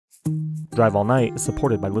Drive All Night is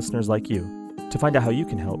supported by listeners like you. To find out how you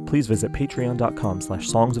can help, please visit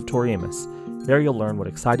patreon.com/Songs of Tori Amos. There you'll learn what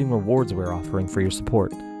exciting rewards we're offering for your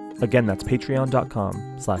support. Again, that's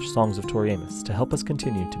patreon.com/Songs of Tori Amos to help us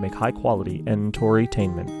continue to make high-quality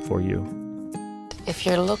N-Tori-tainment for you. If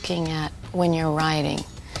you're looking at when you're writing,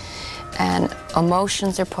 and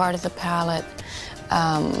emotions are part of the palette,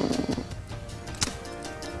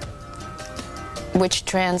 which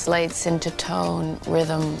translates into tone,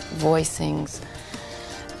 rhythm, voicings,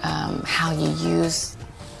 how you use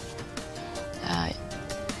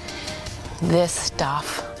this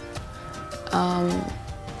stuff,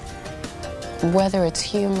 whether it's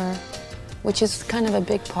humor, which is kind of a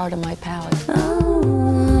big part of my palette.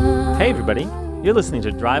 Hey everybody, you're listening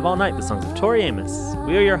to Drive All Night, the Songs of Tori Amos.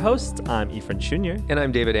 We are your hosts. I'm Ephraim Jr. And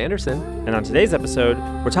I'm David Anderson. And on today's episode,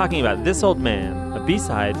 we're talking about This Old Man, a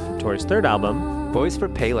B-side from Tori's third album, Boys for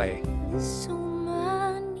Pele. This old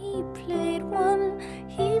man, he played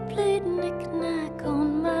knick-knack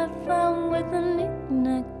on my farm with a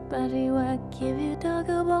knick-knack paddywhack, give your dog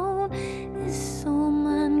a bone. This old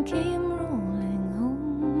man came rolling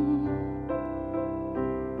home.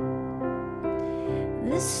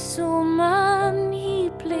 This old man, he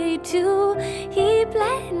played too. He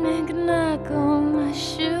played knick-knack on my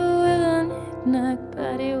shoe with a knick-knack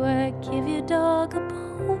paddywhack, give your dog a bone.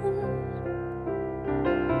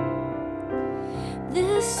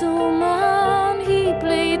 This old man, he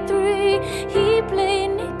played three. He played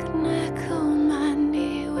knick-knack on my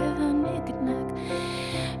knee with a knick-knack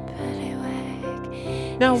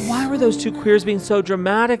paddywhack. Now, why were those two queers being so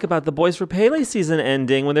dramatic about the Boys for Pele season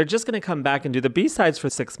ending when they're just going to come back and do the B-sides for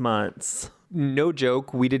 6 months? No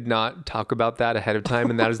joke, we did not talk about that ahead of time,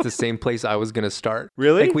 and that is the same place I was going to start.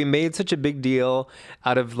 Really? Like, we made such a big deal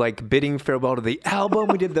out of, like, bidding farewell to the album.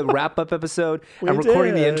 We did the wrap-up episode, and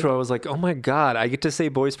recording the intro. I was like, oh my God, I get to say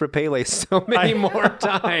Boys for Pele so many more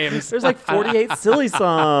times. There's like 48 silly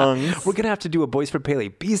songs. We're going to have to do a Boys for Pele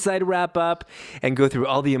B-side wrap-up and go through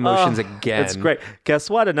all the emotions again. That's great. Guess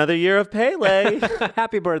what? Another year of Pele.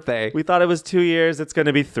 Happy birthday. We thought it was 2 years. It's going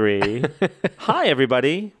to be 3. Hi,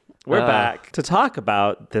 everybody. We're back to talk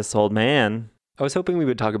about This Old Man. I was hoping we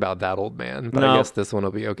would talk about That Old Man, but No. I guess this one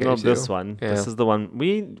will be okay No, too. this one. Yeah. This is the one.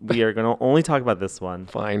 We are going to only talk about this one.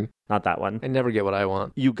 Fine. Not that one. I never get what I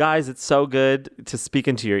want. You guys, it's so good to speak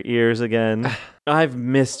into your ears again. I've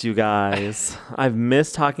missed you guys. I've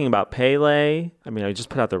missed talking about Pele. I mean, I just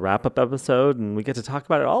put out the wrap-up episode, and we get to talk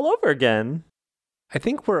about it all over again. I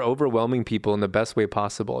think we're overwhelming people in the best way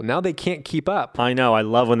possible. Now they can't keep up. I know. I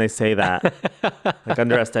love when they say that. Like,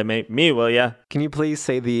 underestimate me, will ya? Can you please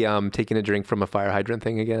say the taking a drink from a fire hydrant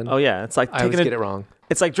thing again? Oh, yeah. It's like I always get it wrong.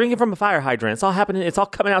 It's like drinking from a fire hydrant. It's all happening. It's all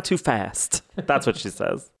coming out too fast. That's what she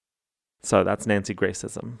says. So that's Nancy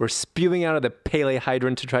Graceism. We're spewing out of the Pele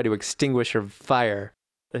hydrant to try to extinguish her fire.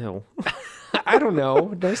 Ew. I don't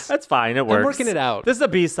know. That's fine. It works. I'm working it out. This is a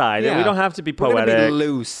B-side. Yeah. We don't have to be We're poetic. gonna be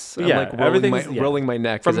loose. I'm Yeah, like everything's- rolling my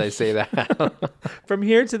neck as I say that. From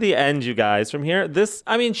here to the end, you guys. From here,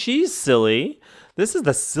 she's silly. This is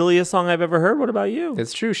the silliest song I've ever heard. What about you?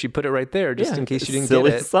 It's true. She put it right there, just Yeah, in case you didn't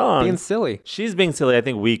silly get it. song. Being silly. She's being silly. I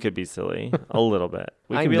think we could be silly a little bit.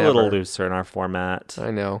 We I could be a little never. looser in our format.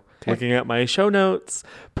 I know. Looking at my show notes,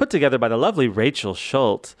 put together by the lovely Rachel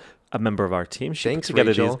Schultz, a member of our team. She Thanks, put together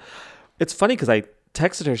Rachel. these. It's funny because I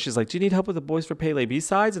texted her. She's like, do you need help with the Boys for Pele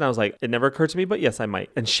B-sides? And I was like, it never occurred to me, but yes, I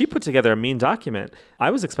might. And she put together a mean document.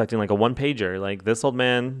 I was expecting like a one-pager, like This Old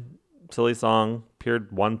Man, silly song,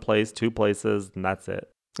 appeared one place, 2 places, and that's it.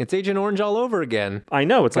 It's Agent Orange all over again. I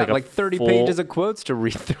know. It's Got like 30 full, pages of quotes to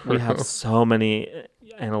read through. We have so many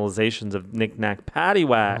analyzations of knick-knack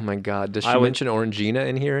paddywhack. Oh my God. Does she I would- mention Orangina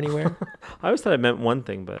in here anywhere? I always thought it meant one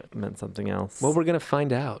thing, but it meant something else. Well, we're going to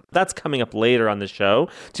find out. That's coming up later on the show.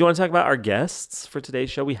 Do you want to talk about our guests for today's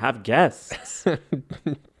show? We have guests.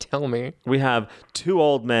 Tell me. We have 2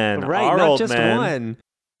 old men. Right, our not old just men. one.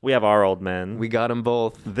 We have our old men. We got them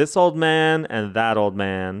both. This old man and that old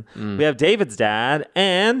man. We have David's dad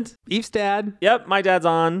and, Eve's dad. yep, my dad's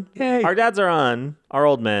on. Yay. Our dads are on. Our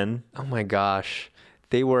old men. Oh my gosh.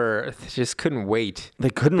 They just couldn't wait. They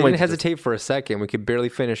couldn't They wait. didn't hesitate for a second. We could barely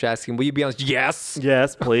finish asking, will you be honest? Yes.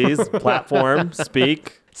 Yes, please. Platform.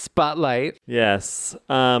 Speak. Spotlight. Yes.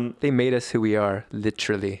 They made us who we are,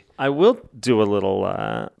 literally. I will do a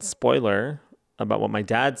little spoiler about what my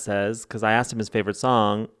dad says, because I asked him his favorite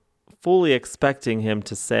song, fully expecting him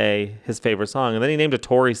to say his favorite song. And then he named a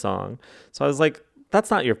Tori song. So I was like, that's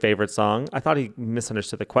not your favorite song. I thought he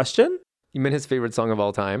misunderstood the question. You meant his favorite song of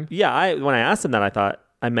all time? Yeah, when I asked him that, I thought,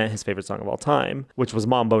 I meant his favorite song of all time, which was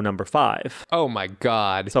Mambo No. 5. Oh my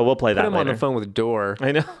God. So we'll play that Put him later. on the phone with Dor.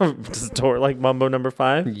 I know. Does Dor like Mambo No.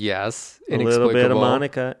 5? Yes. A little bit of Inexplicable.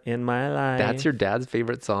 Monica in my life. That's your dad's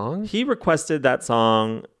favorite song? He requested that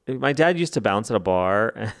song. My dad used to bounce at a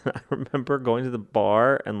bar, and I remember going to the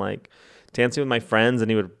bar and like dancing with my friends, and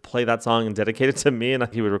he would play that song and dedicate it to me, and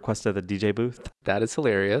he would request it at the DJ booth. That is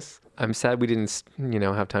hilarious. I'm sad we didn't,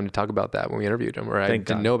 have time to talk about that when we interviewed him, or I Thank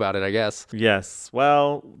didn't God. know about it, I guess. Yes.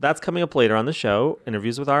 Well, that's coming up later on the show.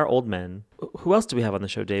 Interviews with our old men. Who else do we have on the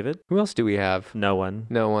show, David? Who else do we have? No one.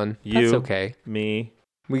 No one. You. That's okay. Me.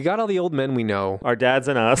 We got all the old men we know. Our dads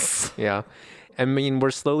and us. Yeah. I mean,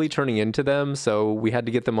 we're slowly turning into them, so we had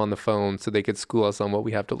to get them on the phone so they could school us on what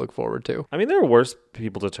we have to look forward to. I mean, there are worse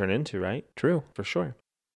people to turn into, right? True. For sure.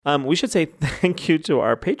 We should say thank you to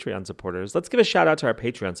our Patreon supporters. Let's give a shout out to our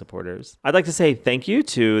Patreon supporters. I'd like to say thank you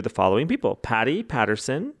to the following people. Patty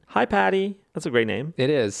Patterson. Hi, Patty. That's a great name. It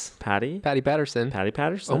is. Patty. Patty Patterson. Patty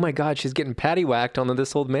Patterson. Oh my God, she's getting patty whacked on the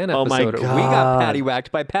This Old Man Oh episode. my God. We got patty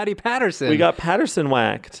whacked by Patty Patterson. We got Patterson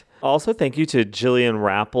whacked. Also, thank you to Jillian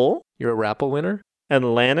Rappel You're a Rapple winner?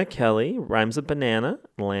 and Lana Kelly. Rhymes with banana.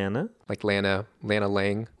 Lana. Like Lana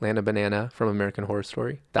Lang, Lana Banana from American Horror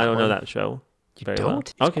Story. I don't know one. that show. You very don't? well.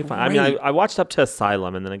 It's Okay, fine. I mean, great. I watched up to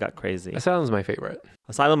Asylum and then it got crazy. Asylum's my favorite.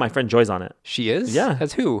 Asylum, my friend Joy's on it. She is? Yeah.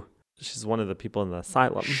 As who? She's one of the people in the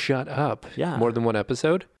asylum. Shut up. Yeah. More than one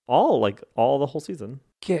episode? All the whole season.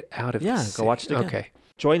 Get out of Yeah, the go watch it again. Okay.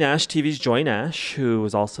 Joy Nash, TV's Joy Nash, who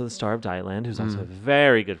was also the star of Dietland, who's also a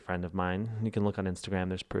very good friend of mine. You can look on Instagram,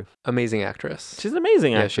 there's proof. Amazing actress. She's an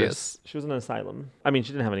amazing Yeah, actress. she is. She was in an asylum. I mean,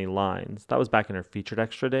 she didn't have any lines. That was back in her featured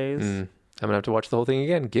extra days. I'm going to have to watch the whole thing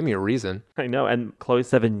again. Give me a reason. I know. And Chloe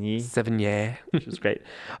Sevigny, 7, yeah. she was great.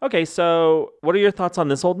 Okay, so what are your thoughts on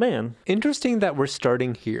This Old Man? Interesting that we're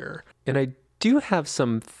starting here. And I do have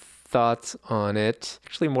some thoughts on it.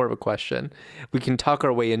 Actually, more of a question. We can talk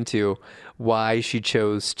our way into why she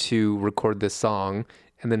chose to record this song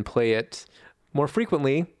and then play it more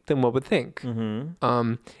frequently than one would think. And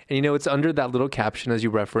it's under that little caption as you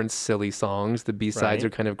reference silly songs. The B-sides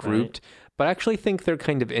Right, are kind of grouped, but I actually think they're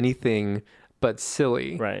kind of anything but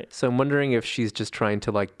silly. Right. So I'm wondering if she's just trying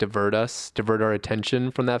to like divert our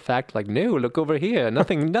attention from that fact. Like, no, look over here.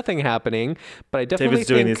 Nothing happening. But I definitely David's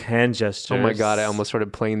doing think, these hand gestures. oh my God, I almost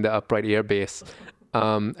started playing the upright air bass.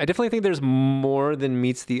 I definitely think there's more than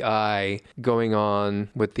meets the eye going on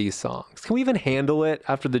with these songs. Can we even handle it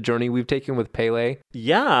after the journey we've taken with Pele?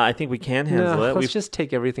 Yeah, I think we can handle it. Let's just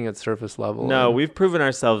take everything at surface level. No, we've proven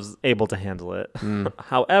ourselves able to handle it.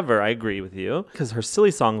 However, I agree with you because her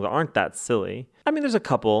silly songs aren't that silly. I mean, there's a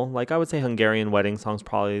couple. Like, I would say Hungarian Wedding Song's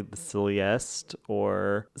probably the silliest,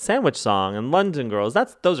 or Sandwich Song and London Girls.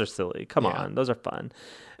 Those are silly. Come on, those are fun.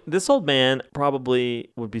 This Old Man probably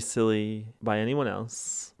would be silly by anyone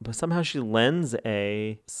else, but somehow she lends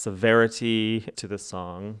a severity to the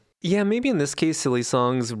song. Yeah, maybe in this case, Silly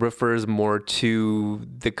Songs refers more to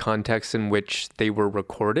the context in which they were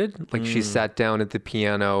recorded. Like she sat down at the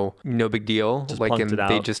piano, no big deal. Just like plunked it they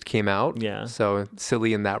out. just came out. Yeah. So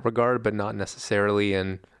silly in that regard, but not necessarily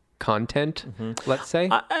in content, let's say.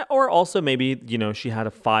 Or also maybe, she had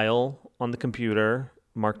a file on the computer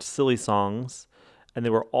marked silly songs, and they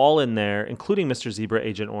were all in there, including Mr. Zebra,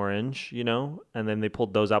 Agent Orange, and then they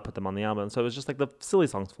pulled those out, put them on the album. So it was just like the silly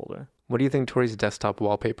songs folder. What do you think Tori's desktop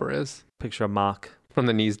wallpaper is? Picture of Mock. From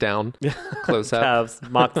the knees down, close up. Calves.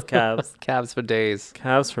 Mock's calves. Calves for days.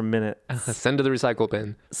 Calves for minutes. Send to the recycle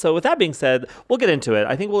bin. So with that being said, we'll get into it.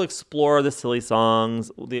 I think we'll explore the silly songs,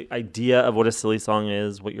 the idea of what a silly song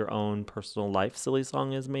is, what your own personal life silly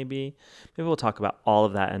song is maybe. Maybe we'll talk about all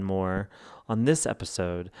of that and more on this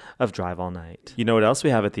episode of Drive All Night. You know what else we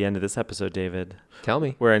have at the end of this episode, David? Tell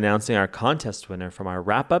me. We're announcing our contest winner from our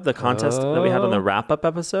wrap-up, the contest that we had on the wrap-up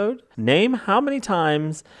episode. Name how many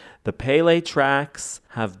times the Pele tracks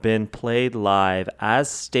have been played live as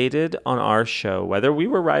stated on our show, whether we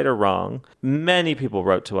were right or wrong. Many people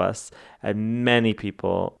wrote to us, and many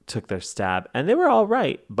people took their stab, and they were all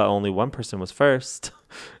right, but only one person was first.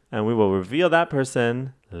 And we will reveal that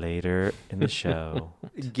person later in the show.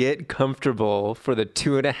 Get comfortable for the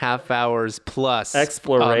 2.5 hours plus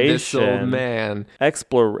Exploration. of This Old Man.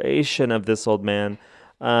 Exploration of This Old Man.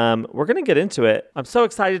 We're going to get into it. I'm so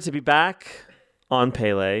excited to be back on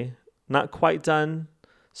Pele. Not quite done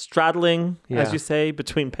straddling, as you say,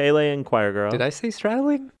 between Pele and Choir Girl. Did I say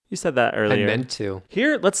straddling? You said that earlier. I meant to.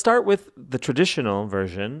 Here, let's start with the traditional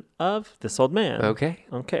version of This Old Man. Okay.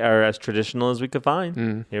 Okay, or as traditional as we could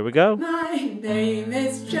find. Here we go. My name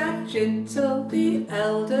is Jack Gentle, the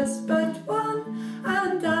eldest but one,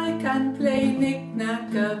 and I can play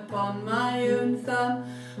knick-knack upon my own thumb.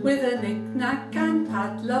 with a knick-knack and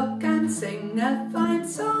padlock and sing a fine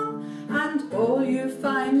song, and all you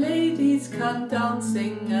fine ladies come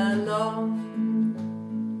dancing along.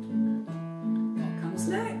 What comes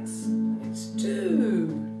next? It's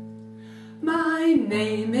 2. My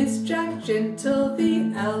name is Jack Gentle,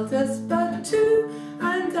 the eldest but 2,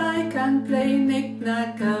 and I can play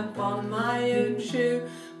knick-knack upon my own shoe,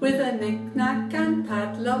 with a knick-knack and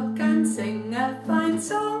padlock and sing a fine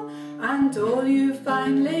song, and all you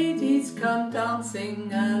fine ladies come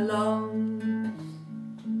dancing along.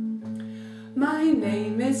 My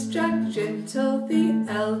name is Jack Gentle, the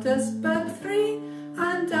eldest but 3,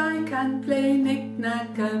 and I can play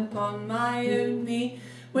knick-knack upon my own knee,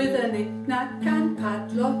 with a knick-knack and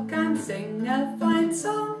padlock and sing a fine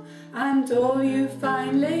song, and all you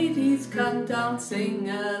fine ladies come dancing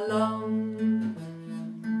along.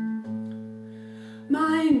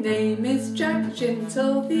 My name is Jack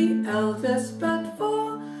Gentle, the eldest but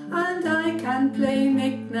 4, and I can play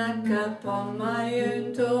knick-knack upon my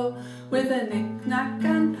own door, with a knick-knack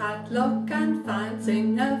and padlock and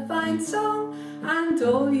sing a fine song, and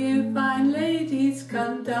all you fine ladies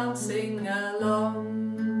come dancing along.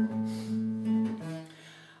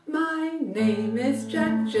 My name is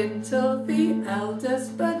Jack Gentle, the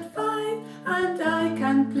eldest but 5, and I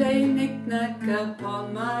can play knick-knack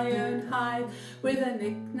upon my own hide, with a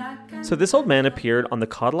knick-knack and... So this old man appeared on the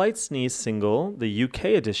Codlight Sneeze single, the UK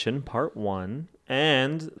edition, part 1,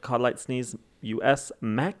 and Codlight Sneeze US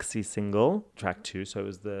maxi single, track 2. So it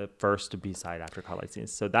was the first B-side after Codlight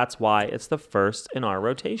Sneeze. So that's why it's the first in our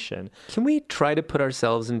rotation. Can we try to put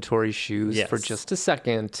ourselves in Tori's shoes for just a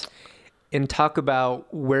second and talk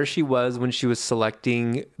about where she was when she was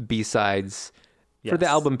selecting B-sides for the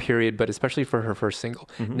album period, but especially for her first single?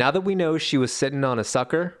 Now that we know she was sitting on a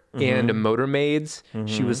Sucker and a Motormaids,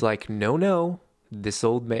 she was like, no, this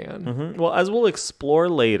old man. Well, as we'll explore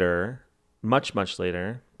later, much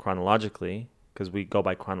later, chronologically, because we go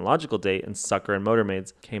by chronological date, and Sucker and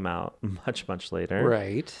Motormaids came out much later.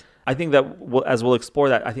 Right. I think that as we'll explore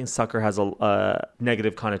that, I think Sucker has a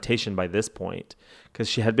negative connotation by this point, because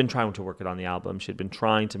she had been trying to work it on the album. She had been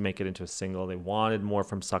trying to make it into a single. They wanted more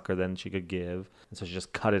from Sucker than she could give, and so she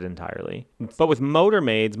just cut it entirely. But with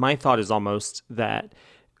Motormaids, my thought is almost that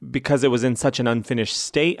because it was in such an unfinished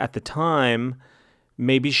state at the time,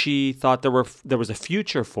 maybe she thought there was a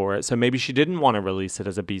future for it. So maybe she didn't want to release it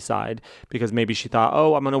as a B-side, because maybe she thought,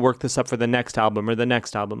 oh, I'm going to work this up for the next album or the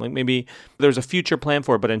next album. Like maybe there's a future plan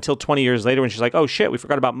for it, but until 20 years later when she's like, oh shit, we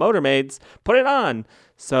forgot about Motormaids, put it on.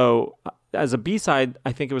 So as a B-side,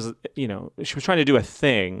 I think it was, she was trying to do a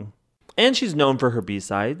thing. And she's known for her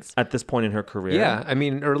B-sides at this point in her career. Yeah, I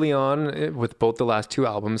mean, early on with both the last 2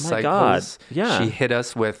 albums, Cycles, she hit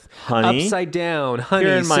us with Honey, Upside Down,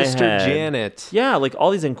 Honey, Sister Janet. Yeah, like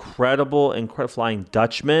all these incredible Flying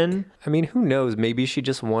Dutchman. I mean, who knows? Maybe she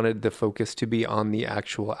just wanted the focus to be on the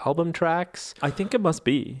actual album tracks. I think it must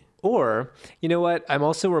be. Or, you know what? I'm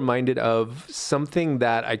also reminded of something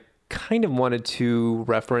that I kind of wanted to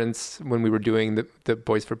reference when we were doing the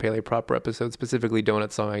Boys for Pele proper episode, specifically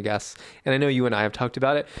Donut Song, I guess. And I know you and I have talked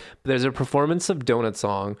about it, but there's a performance of Donut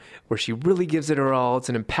Song where she really gives it her all. It's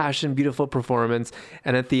an impassioned, beautiful performance.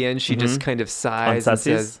 And at the end, she just kind of sighs and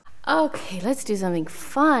says, okay, let's do something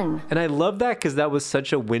fun. And I love that because that was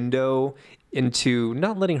such a window into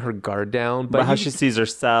not letting her guard down, but how she sees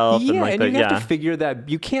herself. Yeah, and you have to figure that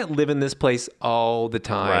you can't live in this place all the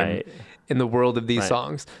time. Right. In the world of these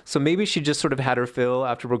songs. So maybe she just sort of had her fill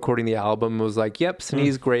after recording the album, was like, yep,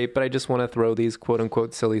 Sneeze great, but I just want to throw these quote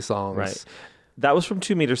unquote silly songs. Right. That was from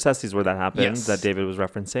 2 Meter Sessies where that happened, that David was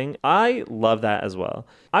referencing. I love that as well.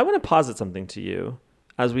 I want to posit something to you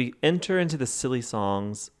as we enter into the silly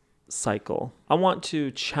songs cycle. I want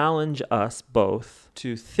to challenge us both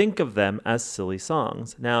to think of them as silly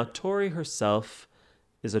songs. Now, Tori herself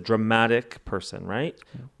is a dramatic person, right?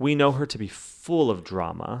 We know her to be full of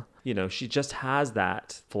drama. She just has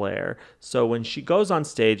that flair. So when she goes on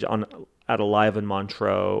stage at a live in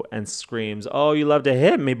Montreux and screams, oh, you love to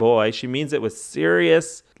hit me, boy, she means it with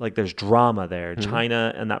serious, like there's drama there.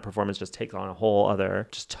 China and that performance just takes on a whole other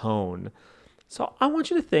just tone. So I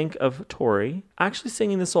want you to think of Tori actually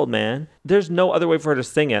singing This Old Man. There's no other way for her to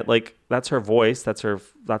sing it. Like, that's her voice. That's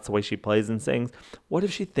the way she plays and sings. What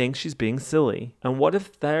if she thinks she's being silly? And what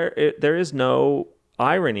if there is no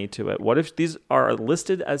irony to it? What if these are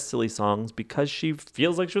listed as silly songs because she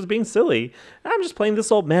feels like she was being silly? And I'm just playing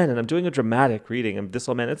This Old Man and I'm doing a dramatic reading of This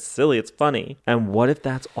Old Man. It's silly. It's funny. And what if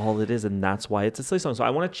that's all it is and that's why it's a silly song? So I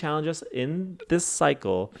want to challenge us in this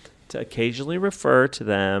cycle to occasionally refer to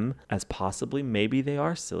them as possibly maybe they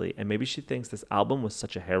are silly. And maybe she thinks this album was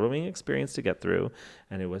such a harrowing experience to get through,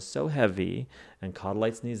 and it was so heavy, and Cod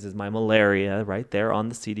Light Sneeze is my malaria right there on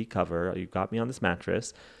the CD cover. You got me on this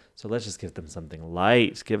mattress. So let's just give them something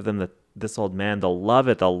light. Give them this old man. They'll love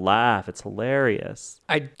it. They'll laugh. It's hilarious.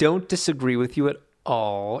 I don't disagree with you at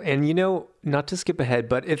all. And, not to skip ahead,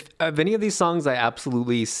 but if of any of these songs, I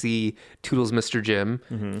absolutely see Toodles Mr. Jim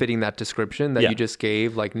fitting that description that you just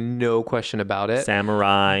gave, like no question about it.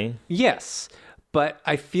 Samurai. Yes. But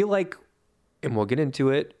I feel like, and we'll get into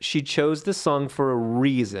it, she chose this song for a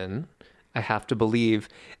reason, I have to believe.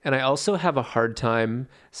 And I also have a hard time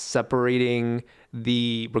separating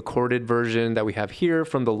the recorded version that we have here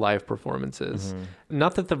from the live performances.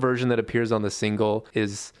 Not that the version that appears on the single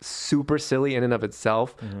is super silly in and of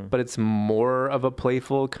itself, but it's more of a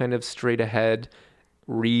playful kind of straight ahead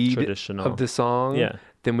read Traditional. of the song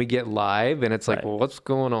than we get live. And it's like, well, what's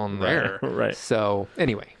going on there? Right. So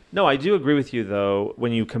anyway. No, I do agree with you, though.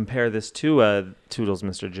 When you compare this to a Toodles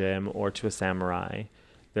Mr. Jim or to a Samurai,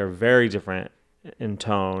 they're very different in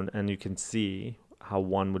tone, and you can see how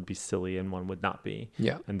one would be silly and one would not be.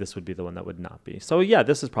 Yeah. And this would be the one that would not be. So yeah,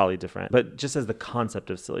 this is probably different. But just as the concept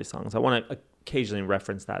of silly songs, I want to occasionally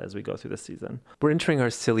reference that as we go through this season. We're entering our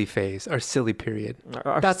silly phase, our silly period.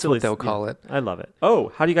 Our That's silly, what they'll call it. I love it.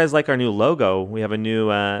 Oh, how do you guys like our new logo? We have a new,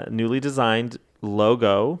 newly designed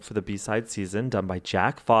logo for the B-side season done by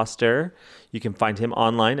Jack Foster. You can find him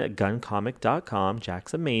online at guncomic.com.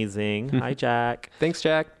 Jack's amazing. Hi, Jack. Thanks,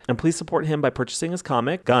 Jack. And please support him by purchasing his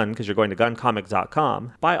comic, Gun, because you're going to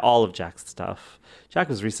guncomic.com. Buy all of Jack's stuff. Jack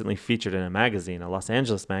was recently featured in a magazine, a Los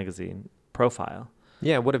Angeles magazine, Profile.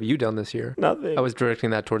 Yeah, what have you done this year? Nothing. I was directing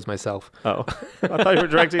that towards myself. Oh, I thought you were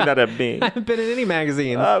directing that at me. I haven't been in any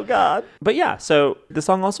magazine. Oh, God. But yeah, so the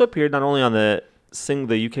song also appeared not only on the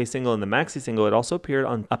UK single and the maxi single, it also appeared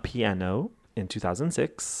on A Piano in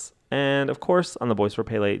 2006. And of course, on the Boys for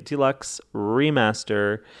Pele Deluxe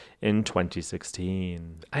remaster in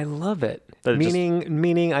 2016. I love it. That it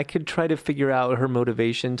Meaning I could try to figure out her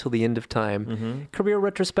motivation till the end of time. Career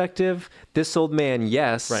retrospective, this old man,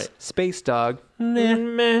 yes. Right. Space Dog,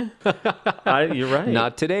 Meh. You're right.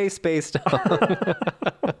 not today, Space Dog.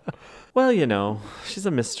 Well, she's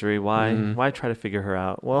a mystery. Why try to figure her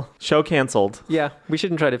out? Well, show canceled. Yeah, we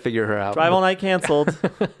shouldn't try to figure her out. Drive All Night canceled.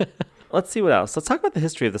 Let's see what else. Let's talk about the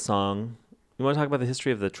history of the song. You want to talk about the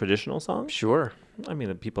history of the traditional song? Sure. I mean,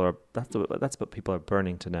 that's what people are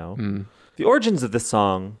burning to know. The origins of this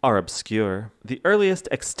song are obscure. The earliest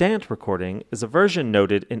extant recording is a version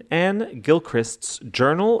noted in Anne Gilchrist's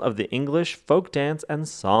Journal of the English Folk Dance and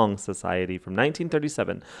Song Society from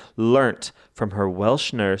 1937, learnt from her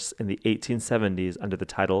Welsh nurse in the 1870s under the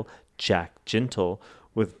title Jack Gintle,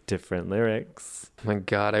 with different lyrics. My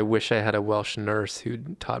God, I wish I had a Welsh nurse who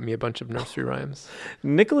taught me a bunch of nursery rhymes.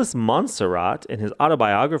 Nicholas Montserrat, in his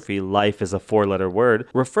autobiography, Life is a Four-Letter Word,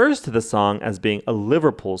 refers to the song as being a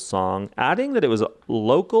Liverpool song, adding that it was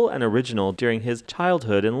local and original during his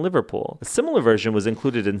childhood in Liverpool. A similar version was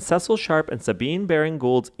included in Cecil Sharp and Sabine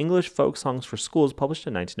Baring-Gould's English Folk Songs for Schools, published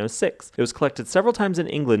in 1906. It was collected several times in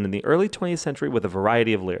England in the early 20th century with a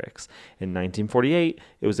variety of lyrics. In 1948,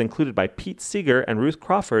 it was included by Pete Seeger and Ruth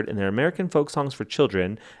Crawford in their American Folk Songs for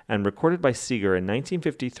Children and recorded by Seeger in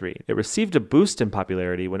 1953. It received a boost in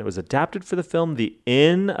popularity when it was adapted for the film The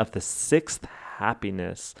Inn of the Sixth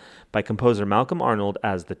Happiness by composer Malcolm Arnold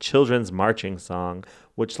as the children's marching song,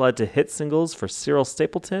 which led to hit singles for Cyril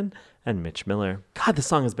Stapleton and Mitch Miller. God, this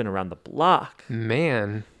song has been around the block.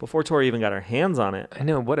 Man. Before Tori even got her hands on it. I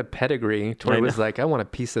know, what a pedigree. Tori was like, I want a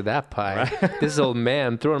piece of that pie. Right? This old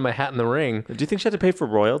man throwing my hat in the ring. Do you think she had to pay for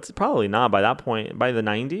royalties? Probably not. By that point, by the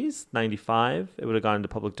 90s, 95, it would have gone into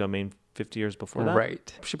public domain 50 years before that.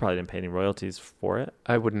 Right. She probably didn't pay any royalties for it.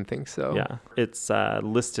 I wouldn't think so. Yeah. It's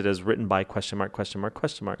listed as written by ?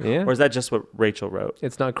 Yeah. Or is that just what Rachel wrote?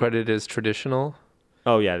 It's not credited as traditional.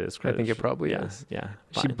 Oh, yeah, it is I think it probably is. Yeah.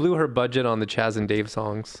 She Fine. blew her budget on the Chaz and Dave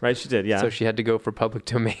songs. Right, she did, yeah. So she had to go for public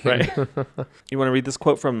domain. Right. You want to read this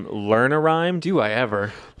quote from Learn a Rhyme? Do I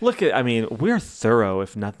ever? We're thorough,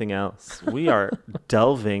 if nothing else. We are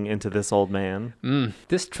delving into this old man.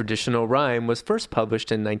 This traditional rhyme was first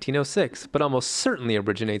published in 1906, but almost certainly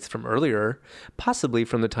originates from earlier, possibly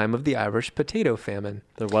from the time of the Irish potato famine.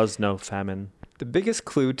 There was no famine. The biggest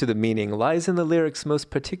clue to the meaning lies in the lyrics, most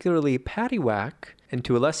particularly paddywhack, and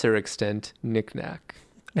to a lesser extent, knick-knack.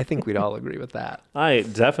 I think we'd all agree with that. I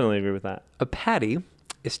definitely agree with that. A paddy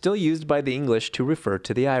is still used by the English to refer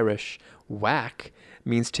to the Irish. Whack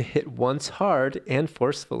means to hit once hard and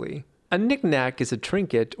forcefully. A knick-knack is a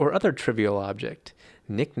trinket or other trivial object.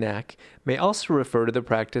 Knick-knack may also refer to the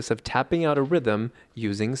practice of tapping out a rhythm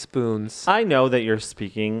using spoons. I know that you're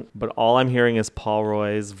speaking, but all I'm hearing is Paul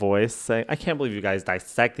Roy's voice saying, I can't believe you guys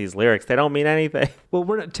dissect these lyrics. They don't mean anything.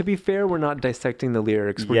 Well, to be fair, we're not dissecting the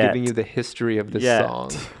lyrics. We're Yet. giving you the history of the Yet.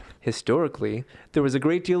 song. Historically, there was a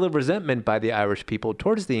great deal of resentment by the Irish people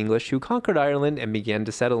towards the English who conquered Ireland and began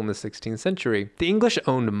to settle in the 16th century. The English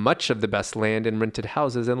owned much of the best land and rented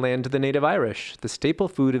houses and land to the native Irish. The staple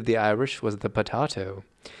food of the Irish was the potato.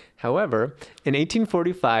 However, in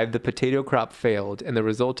 1845, the potato crop failed, and the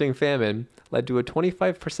resulting famine led to a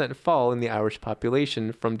 25% fall in the Irish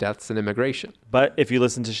population from deaths and immigration. But if you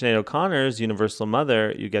listen to Sinead O'Connor's Universal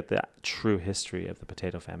Mother, you get the true history of the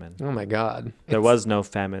potato famine. Oh my God. There was no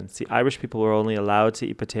famine. See, Irish people were only allowed to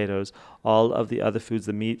eat potatoes. All of the other foods,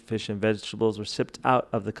 the meat, fish, and vegetables, were shipped out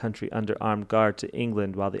of the country under armed guard to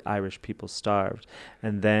England while the Irish people starved.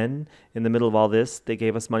 And then, in the middle of all this, they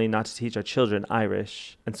gave us money not to teach our children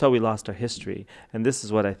Irish. And so we lost our history. And this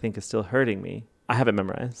is what I think is still hurting me. I have it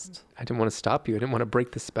memorized. I didn't want to stop you. I didn't want to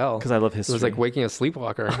break the spell. Because I love It history. was like waking a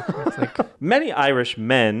sleepwalker. It's like, Many Irish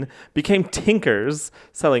men became tinkers,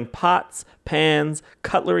 selling pots, pans,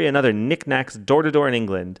 cutlery, and other knickknacks door to door in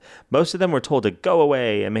England. Most of them were told to go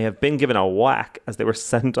away and may have been given a whack as they were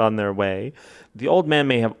sent on their way. The old man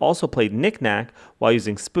may have also played knick-knack while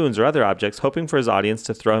using spoons or other objects, hoping for his audience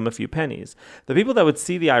to throw him a few pennies. The people that would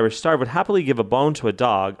see the Irish starve would happily give a bone to a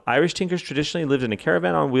dog. Irish tinkers traditionally lived in a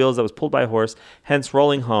caravan on wheels that was pulled by a horse, hence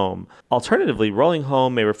rolling home. Alternatively, rolling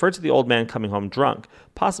home may refer to the old man coming home drunk,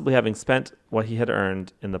 possibly having spent what he had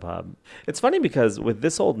earned in the pub. It's funny because with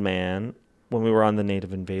this old man, when we were on the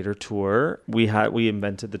Native Invader tour, we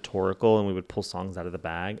invented the Toracle, and we would pull songs out of the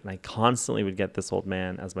bag, and I constantly would get This Old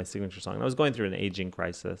Man as my signature song. And I was going through an aging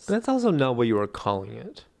crisis. that's also not what you were calling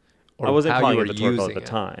it. Or I wasn't how calling you it were the Toracle at using the it.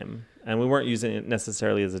 time, and we weren't using it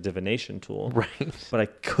necessarily as a divination tool. Right. But I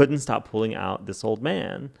couldn't stop pulling out This Old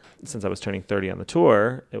Man. Since I was turning 30 on the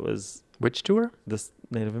tour, it was Which tour? this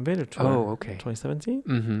Native Invader tour. Oh, okay. 2017.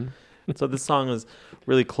 Mm-hmm. So this song is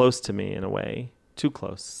really close to me in a way. Too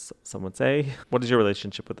close, some would say. What is your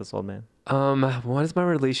relationship with this old man? What is my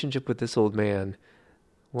relationship with this old man?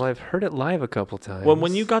 Well, I've heard it live a couple times. Well,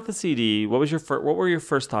 when you got the CD, what were your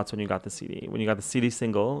first thoughts when you got the CD? When you got the CD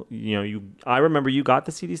single, I remember you got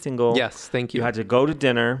the CD single. Yes, thank you. You had to go to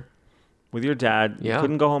dinner with your dad. Yeah. You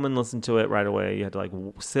couldn't go home and listen to it right away. You had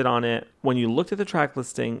to sit on it. When you looked at the track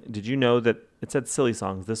listing, did you know that it said Silly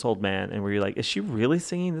Songs, This Old Man? And were you like, is she really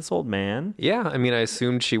singing This Old Man? Yeah, I mean, I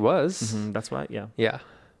assumed she was. That's what, yeah. Yeah.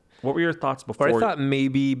 What were your thoughts before? Or I thought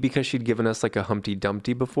maybe because she'd given us like a Humpty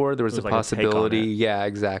Dumpty before, there was a like a take on possibility. it. Yeah,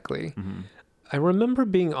 exactly. I remember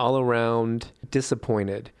being all around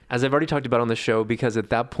disappointed, as I've already talked about on the show, because at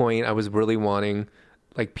that point I was really wanting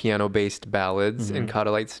like piano-based ballads, and Caught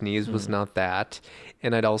a Light Sneeze was not that.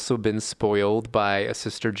 And I'd also been spoiled by A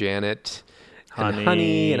Sister Janet and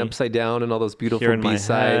Honey and Upside Down and all those beautiful Here in My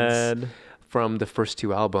B-sides Head. from the first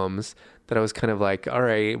two albums that I was kind of like, all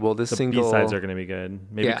right, well, this The single... B-sides are going to be good.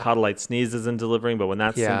 Maybe Yeah. Caught a Light Sneeze isn't delivering, but when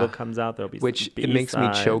that Yeah. single comes out, there'll be Which some it makes me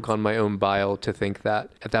B-sides. choke on my own bile to think that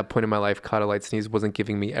at that point in my life, Caught a Light Sneeze wasn't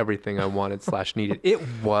giving me everything I wanted / needed. It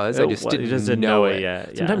was. I just didn't know it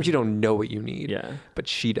yet. Sometimes you don't know what you need. Yeah. But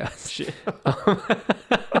she does. She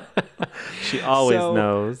always So,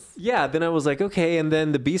 knows. Yeah, then I was like, okay, and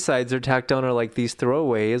then the B-sides are tacked on are like these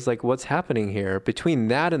throwaways. Like, what's happening here? Between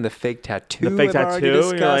that and the fake tattoo, The fake I've already tattoo, you're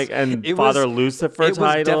discussed, like, and it Father was- Lucifer It was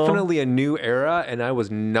title. definitely a new era, and I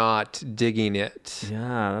was not digging it.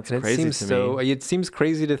 Yeah, that's And it crazy seems to me. It seems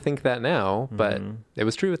crazy to think that now, but it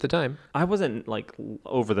was true at the time. I wasn't like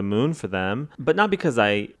over the moon for them, but not because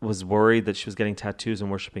I was worried that she was getting tattoos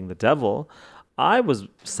and worshiping the devil. I was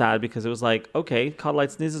sad because it was like, okay, Caught a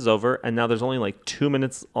Light Sneeze is over, and now there's only like 2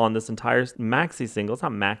 minutes on this entire maxi single. It's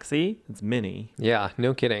not maxi, it's mini. Yeah,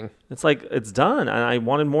 no kidding. It's like, it's done. And I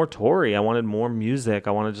wanted more Tori. I wanted more music.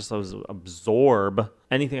 I wanted just absorb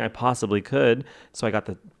anything I possibly could. So I got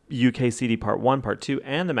the UK CD part 1, part 2,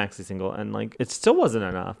 and the maxi single. And like, it still wasn't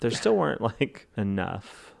enough. There still weren't like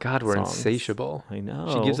enough. God, we're songs. insatiable. I know.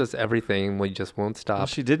 She gives us everything. We just won't stop. Well,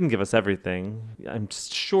 she didn't give us everything. I'm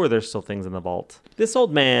sure there's still things in the vault. This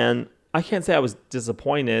old man, I can't say I was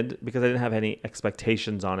disappointed because I didn't have any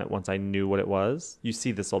expectations on it once I knew what it was. You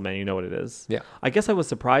see This Old Man, you know what it is. Yeah. I guess I was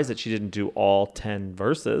surprised that she didn't do all 10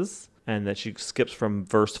 verses and that she skips from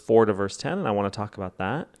verse 4 to verse 10, and I want to talk about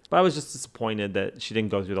that. But I was just disappointed that she didn't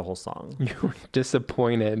go through the whole song. You were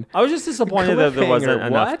disappointed. I was just disappointed that there wasn't Cliffhanger,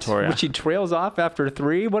 enough what? Tori. When she trails off after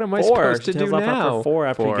 3? What am I 4. supposed She to tails do off now? after 4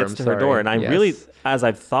 after he gets I'm to her sorry. door. And I Yes. really, as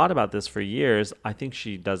I've thought about this for years, I think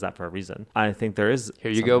she does that for a reason. I think there is.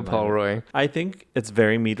 Here you go, something behind Paul it. Roy. I think it's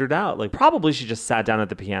very metered out. Like probably she just sat down at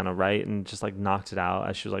the piano, right? And just like knocked it out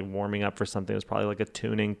as she was like warming up for something. It was probably like a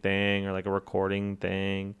tuning thing or like a recording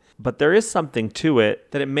thing. But there is something to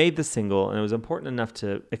it that it made the single and it was important enough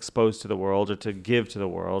to expose to the world or to give to the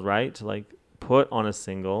world, right? To like put on a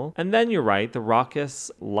single. And then you're right, the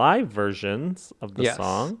raucous live versions of the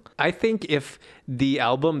song. I think if the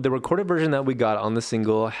album, the recorded version that we got on the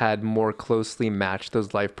single had more closely matched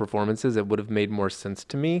those live performances, it would have made more sense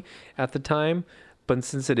to me at the time. But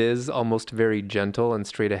since it is almost very gentle and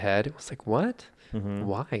straight ahead, it was like, what?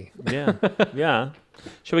 Why? Yeah. Yeah.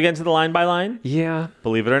 Should we get into the line by line? Yeah.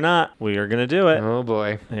 Believe it or not, we are going to do it. Oh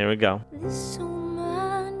boy. Here we go. This old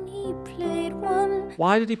man, he played one.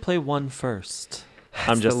 Why did he play 1 first?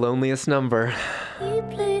 I'm It's just. the loneliest number. He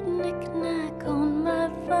played knick-knack on my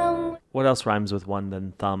thumb. What else rhymes with 1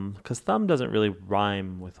 than thumb? Because thumb doesn't really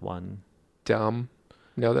rhyme with 1. Dumb.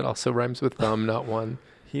 No, that also rhymes with thumb, not one.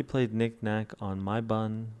 He played knick-knack on my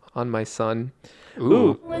bun. On my son.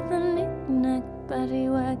 Ooh. With a knick-knack,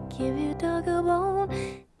 paddywhack, give your dog a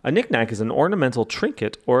bone. A knick-knack is an ornamental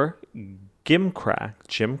trinket or gimcrack.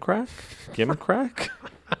 Gimcrack? Gimcrack?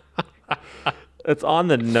 It's on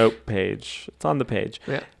the note page. It's on the page.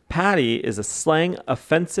 Yeah. Paddy is a slang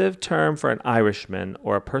offensive term for an Irishman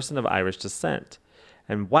or a person of Irish descent.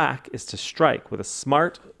 And whack is to strike with a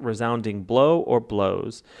smart, resounding blow or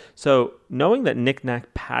blows. So knowing that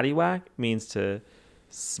knick-knack paddywhack means to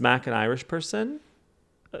smack an Irish person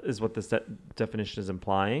is what this definition is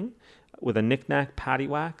implying. With a knick-knack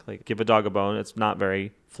paddywhack, like give a dog a bone, it's not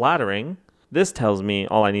very flattering. This tells me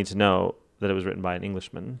all I need to know that it was written by an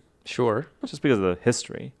Englishman, Sure. just because of the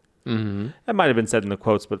history. Mm-hmm. It might have been said in the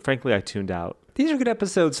quotes, but frankly, I tuned out. These are good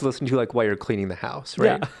episodes to listen to like while you're cleaning the house,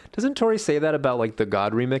 right? Yeah. Doesn't Tori say that about like the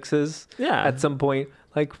God remixes? Yeah. At some point,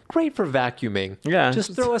 like great for vacuuming. Yeah.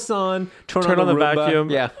 Just throw us on, turn on the Roomba. vacuum.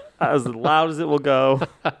 Yeah. As loud as it will go.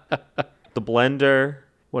 The blender,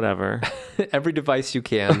 whatever. Every device you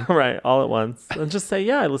can. Right, all at once. And just say,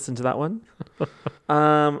 yeah, I listened to that one.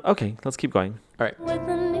 Okay, let's keep going. All right. With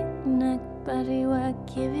a knick-knack,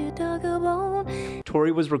 paddywhack, give your dog a bone.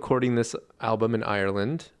 Tori was recording this album in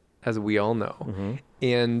Ireland, as we all know. Mm-hmm.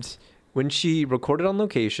 And when she recorded on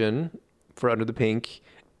location for Under the Pink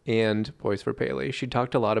and Boys for Pele, she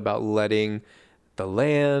talked a lot about letting the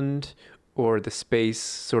land or the space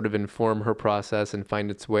sort of inform her process and find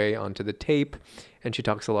its way onto the tape. And she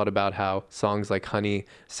talks a lot about how songs like Honey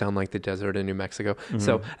sound like the desert in New Mexico. Mm-hmm.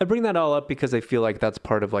 So I bring that all up because I feel like that's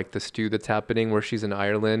part of like the stew that's happening where she's in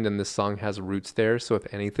Ireland and this song has roots there. So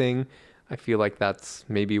if anything, I feel like that's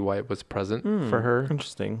maybe why it was present for her.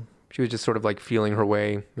 Interesting. She was just sort of like feeling her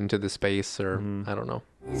way into the space or I don't know.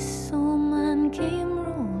 This old man came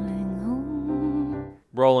rolling home.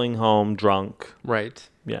 Rolling home drunk. Right.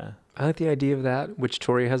 Yeah. I like the idea of that, which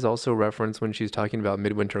Tori has also referenced when she's talking about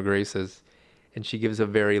Midwinter Graces. And she gives a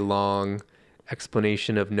very long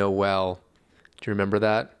explanation of Noel. Do you remember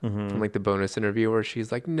that? From like the bonus interview where she's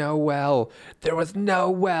like, no well. There was no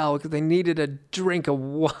well because they needed a drink of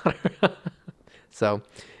water. So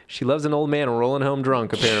she loves an old man rolling home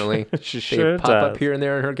drunk, apparently. She They sure pop does. up here and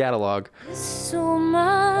there in her catalog. This old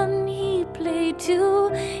man, he played too.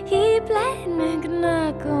 He played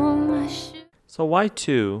knick-knack on my shoe. So why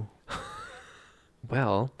 2?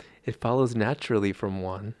 Well, it follows naturally from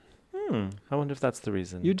 1. I wonder if that's the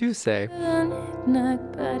reason. You do say. Knick-knack,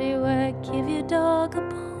 paddywhack, give your dog a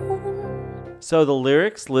bone. So the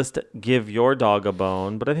lyrics list give your dog a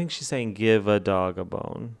bone, but I think she's saying give a dog a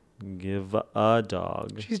bone. Give a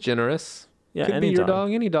dog. She's generous. Yeah, Could any be your dog.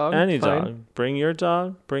 dog, any dog. Any fine. dog. Bring your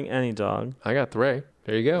dog. Bring any dog. I got 3.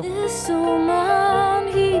 There you go. This old man,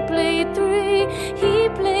 he played 3. He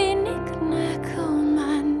played knick-knack on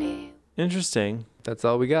my knee. Interesting. That's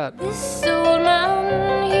all we got. This old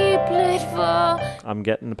man, he played 4. I'm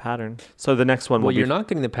getting the pattern. So the next one Well, will be. you're not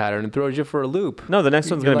getting the pattern. It throws you for a loop. No, the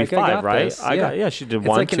next one's You're going to like, be I 5, got right? this. Yeah, she did It's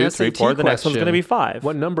 1, like an 2, 3, SAT 4. The next one's question. going to be 5.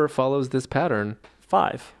 What number follows this pattern?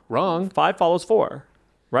 5. Wrong. 5 follows 4,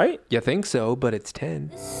 right? You think so, but it's 10.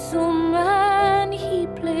 This old man, he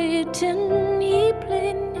played 10. He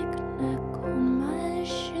played knick-knack on my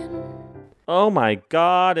shin. Oh my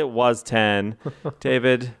God, it was 10.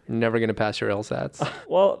 David, You're never going to pass your LSATs.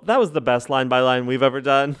 well, that was the best line by line we've ever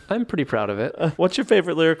done. I'm pretty proud of it. What's your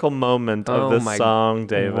favorite lyrical moment of Oh this my- song,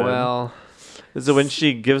 David? Well, Is it when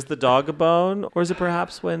she gives the dog a bone, or is it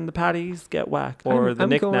perhaps when the patties get whacked, or the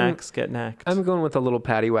knickknacks get knacked? I'm going with a little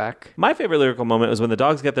patty whack. My favorite lyrical moment was when the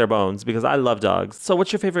dogs get their bones, because I love dogs. So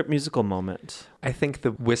what's your favorite musical moment? I think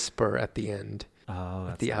the whisper at the end. Oh,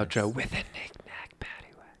 at the outro with a knick-knack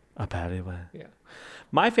patty whack. A patty whack. Yeah.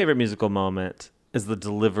 My favorite musical moment is the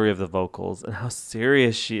delivery of the vocals and how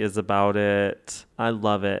serious she is about it. I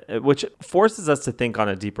love it, which forces us to think on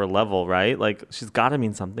a deeper level, right? Like, she's got to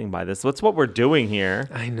mean something by this. That's what we're doing here.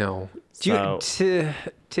 I know. So, To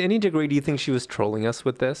any degree, do you think she was trolling us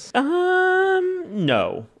with this?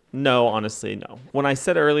 No. No, honestly, no. When I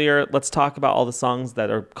said earlier, let's talk about all the songs that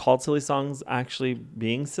are called silly songs actually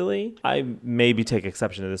being silly, I maybe take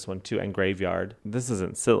exception to this one too, and Graveyard. This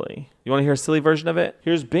isn't silly. You want to hear a silly version of it?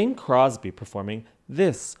 Here's Bing Crosby performing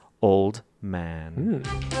This Old Man.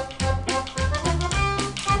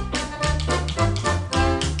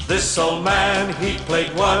 This old man, he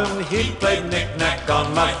played one, he played knick-knack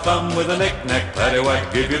on my thumb with a knick-knack,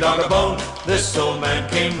 paddywhack, give your dog a bone. This old man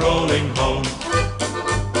came rolling home.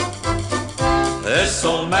 This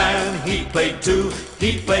old man, he played two,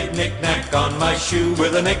 he played knick-knack on my shoe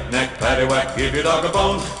with a knick-knack, paddywhack, give your dog a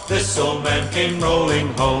bone. This old man came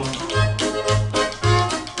rolling home.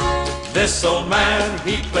 This old man,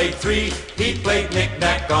 he played three, he played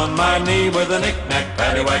knick-knack on my knee with a knick-knack,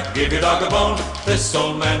 paddywhack, give your dog a bone. This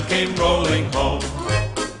old man came rolling home.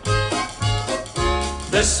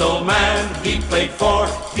 This old man, he played four,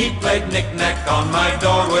 he played knick-knack on my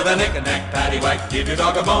door with a knick-knack, paddywhack, give your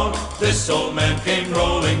dog a bone. This old man came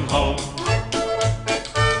rolling home.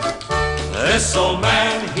 This old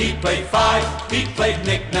man, he played five, he played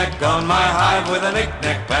knick-knack on my hive with a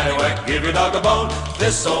knick-knack, paddywhack, give your dog a bone.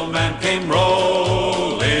 This old man came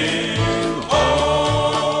rolling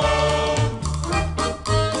home.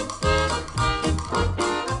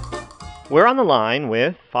 We're on the line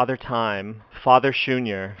with Father Time, Father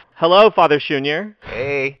Shunior. Hello, Father Shunior.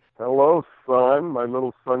 Hey. Hello, son, my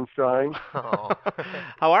little sunshine. Oh.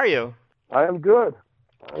 How are you? I am good.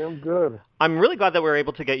 I'm really glad that we were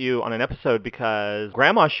able to get you on an episode because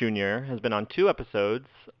Grandma Shunior has been on 2 episodes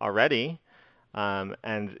already. And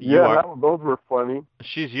those were funny.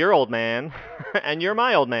 She's your old man, and you're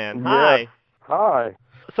my old man. Yeah. Hi. Hi.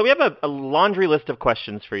 So we have a laundry list of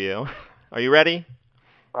questions for you. Are you ready?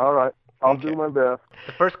 All right. I'll do my best.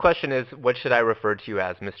 The first question is, what should I refer to you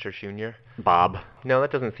as, Mr. Junior? Bob. No,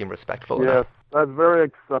 that doesn't seem respectful Yes, enough. that's very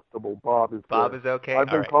acceptable. Bob is Bob good. is okay?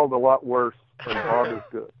 I've been called a lot worse, but Bob is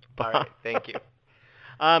good. All right, thank you.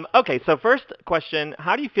 Okay, so first question,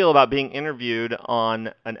 how do you feel about being interviewed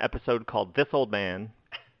on an episode called This Old Man?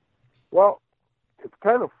 Well, it's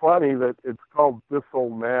kind of funny that it's called This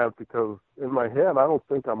Old Man because in my head I don't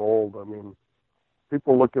think I'm old. I mean,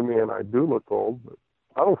 people look at me and I do look old, but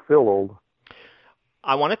I don't feel old.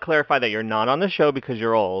 I want to clarify that you're not on the show because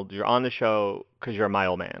you're old. You're on the show because you're my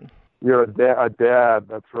old man. You're a dad,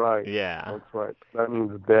 that's right. Yeah. That's right. That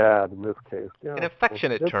means dad in this case. Yeah. An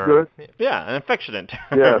affectionate That's term. Good. Yeah, an affectionate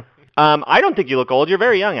term. Yeah. I don't think you look old. You're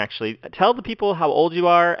very young, actually. Tell the people how old you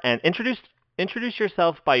are and introduce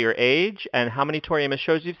yourself by your age and how many Tori Amos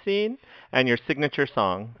shows you've seen and your signature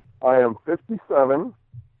song. I am 57.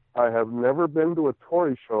 I have never been to a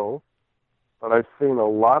Tori show, but I've seen a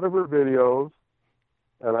lot of her videos,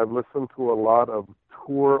 and I've listened to a lot of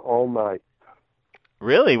Tour All Night.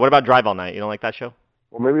 Really? What about Drive All Night? You don't like that show?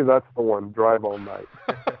 Well, maybe that's the one, Drive All Night.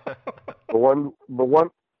 the one,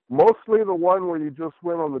 mostly the one where you just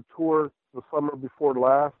went on the tour the summer before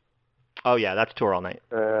last. Oh, yeah, that's Tour All Night.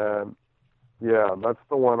 And, yeah, that's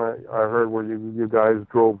the one I heard where you guys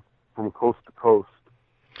drove from coast to coast.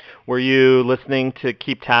 Were you listening to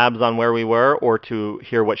keep tabs on where we were or to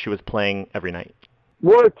hear what she was playing every night?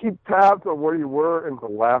 Well, to keep tabs on where you were and to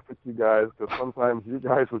laugh at you guys, because sometimes you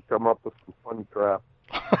guys would come up with some funny crap.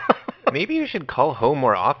 Maybe you should call home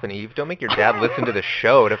more often, Eve. Don't make your dad listen to the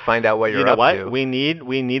show to find out what you're up to. You know what? We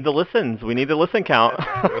need the listens. We need the listen count.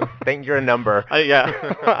 Think you're a number.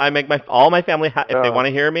 Yeah. I make all my family, if they want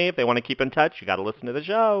to hear me, if they want to keep in touch, you got to listen to the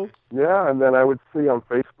show. Yeah, and then I would see on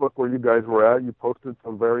Facebook where you guys were at, you posted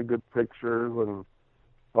some very good pictures and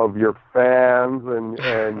of your fans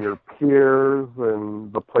and your peers,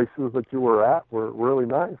 and the places that you were at were really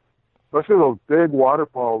nice. Especially those big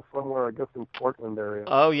waterfalls somewhere, I guess, in Portland area.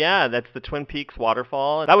 Oh, yeah, that's the Twin Peaks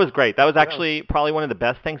waterfall. That was great. That was actually probably one of the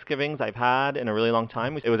best Thanksgivings I've had in a really long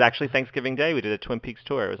time. It was actually Thanksgiving Day. We did a Twin Peaks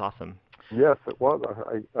tour. It was awesome. Yes, it was.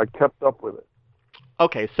 I kept up with it.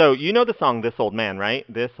 Okay, so you know the song This Old Man, right?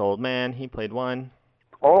 This Old Man, he played one.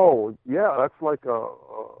 Oh, yeah, that's like a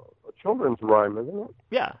children's rhyme, isn't it?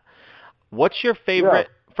 Yeah. What's your favorite?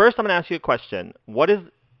 Yeah. First, I'm going to ask you a question. What does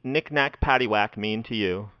knick-knack paddywhack mean to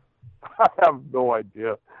you? I have no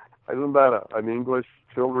idea. Isn't that an English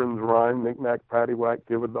children's rhyme? Knick-knack, paddywhack,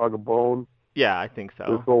 give a dog a bone. Yeah, I think so.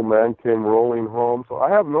 This old man came rolling home. So I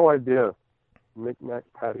have no idea. Knick-knack,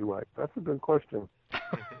 paddywhack. That's a good question.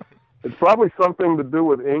 It's probably something to do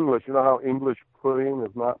with English. You know how English pudding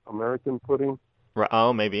is not American pudding?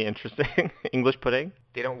 Oh, maybe. Interesting. English pudding?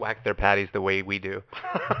 They don't whack their patties the way we do.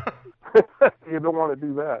 You don't want to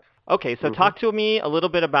do that. Okay, so talk to me a little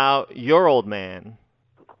bit about your old man.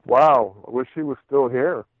 Wow, I wish he was still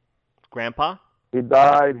here. Grandpa? He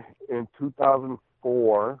died in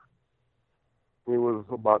 2004. He was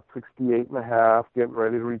about 68 and a half, getting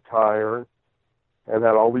ready to retire, and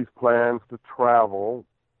had all these plans to travel,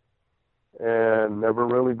 and never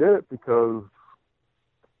really did it because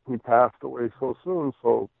he passed away so soon.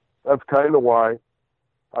 So that's kind of why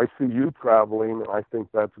I see you traveling, and I think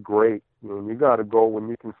that's great. You know, you got to go when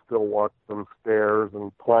you can still walk them stairs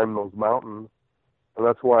and climb those mountains. And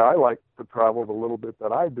that's why I like to travel the little bit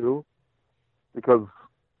that I do, because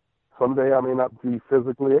someday I may not be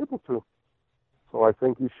physically able to. So I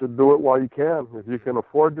think you should do it while you can. If you can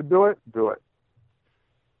afford to do it, do it.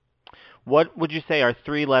 What would you say are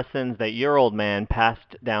 3 lessons that your old man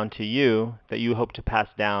passed down to you that you hope to pass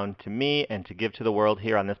down to me and to give to the world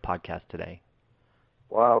here on this podcast today?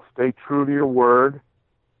 Wow, stay true to your word.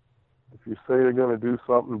 If you say you're going to do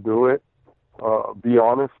something, do it. Be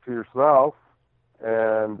honest to yourself.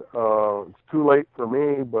 And it's too late for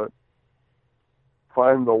me, but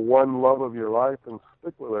find the one love of your life and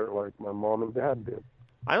stick with it like my mom and dad did.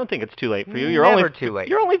 I don't think it's too late for you. You're never too late.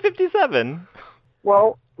 You're only 57.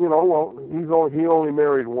 Well, you know, he only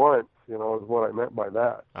married once, you know, is what I meant by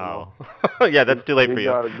that. Oh. Yeah, that's too late for you. He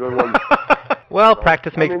got a good one. Well,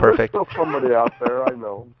 practice makes perfect. There's still somebody out there, I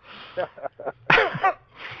know.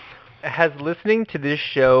 Has listening to this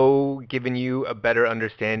show given you a better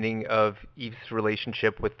understanding of Yves's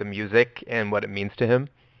relationship with the music and what it means to him?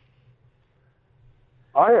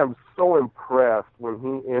 I am so impressed when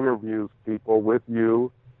he interviews people with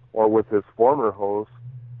you or with his former host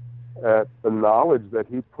at the knowledge that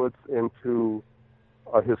he puts into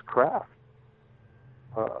his craft.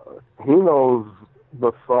 He knows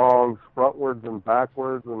the songs frontwards and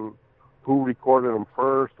backwards and who recorded them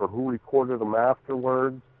first or who recorded them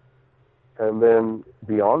afterwards. And then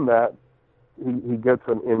beyond that, he gets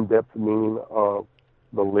an in-depth meaning of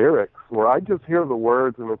the lyrics, where I just hear the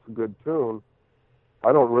words and it's a good tune.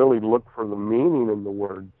 I don't really look for the meaning in the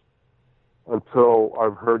words until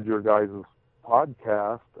I've heard your guys'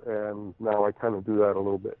 podcast, and now I kind of do that a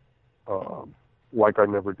little bit like I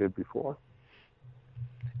never did before.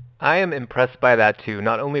 I am impressed by that too,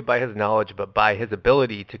 not only by his knowledge, but by his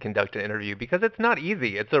ability to conduct an interview, because it's not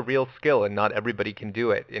easy. It's a real skill, and not everybody can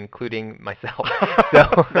do it, including myself.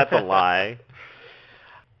 So that's a lie.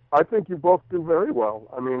 I think you both do very well.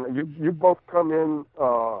 I mean, you both come in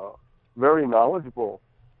very knowledgeable,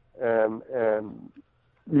 and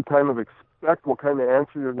you kind of expect what kind of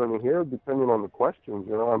answer you're going to hear depending on the questions.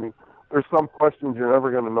 You know, I mean, there's some questions you're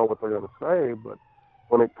never going to know what they're going to say, but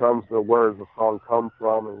when it comes to where does the song come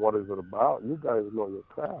from and what is it about, you guys know your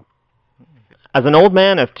craft. As an old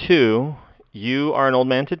man of 2, you are an old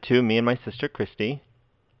man to 2, me and my sister Christy.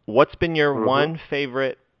 What's been your one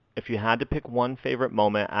favorite, if you had to pick one favorite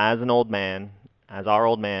moment as an old man, as our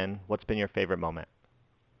old man, what's been your favorite moment?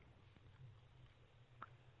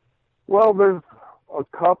 Well, there's a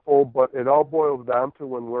couple, but it all boils down to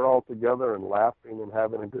when we're all together and laughing and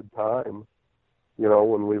having a good time. You know,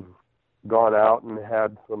 when we've gone out and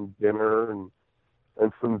had some dinner and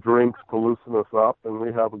some drinks to loosen us up, and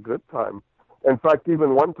we have a good time. In fact,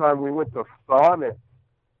 even one time we went to Sonic,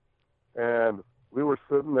 and we were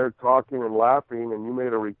sitting there talking and laughing, and you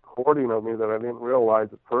made a recording of me that I didn't realize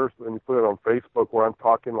at first, and you put it on Facebook where I'm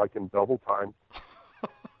talking like in double time.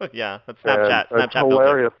 Yeah, that's Snapchat. And it's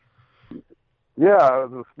hilarious. Yeah,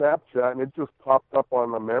 it was a Snapchat, and it just popped up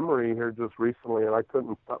on the memory here just recently, and I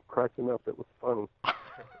couldn't stop cracking up. It was funny.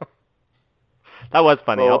 That was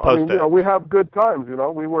funny. So, I'll post it. You know, we have good times. You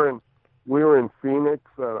know, we were in Phoenix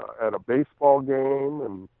at a baseball game,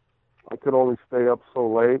 and I could only stay up so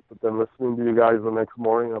late. But then listening to you guys the next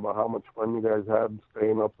morning about how much fun you guys had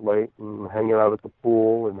staying up late and hanging out at the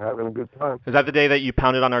pool and having a good time. Is that the day that you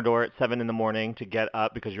pounded on our door at 7 in the morning to get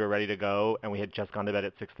up because you were ready to go, and we had just gone to bed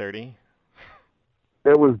at 6:30?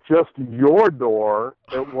 It was just your door.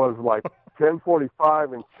 It was like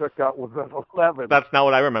 10:45, and checkout was at 11. That's not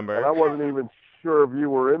what I remember. And I wasn't even sure if you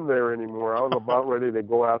were in there anymore. I was about ready to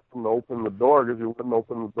go ask them to open the door because you wouldn't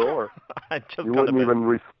open the door. You wouldn't even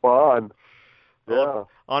respond. Well,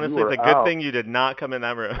 yeah. Honestly, it's a good thing you did not come in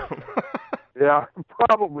that room. Yeah,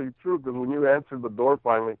 probably true, because when you answered the door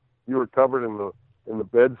finally, you were covered in in the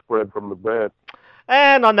bedspread from the bed.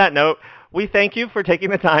 And on that note, we thank you for taking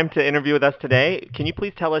the time to interview with us today. Can you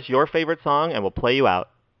please tell us your favorite song, and we'll play you out?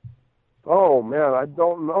 Oh, man, I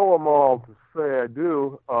don't know them all to say I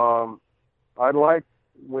do. I like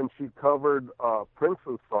when she covered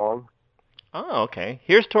Prince's song. Oh, okay.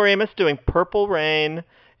 Here's Tori Amos doing Purple Rain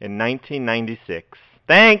in 1996.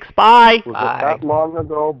 Thanks. Bye. Was Bye. it that long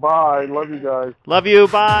ago? Bye. Love you guys. Love you.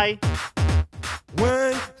 Bye.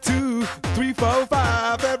 1, 2, 3, 4,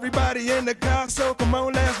 5. Everybody in the car, so come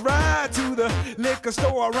on, let's ride to the liquor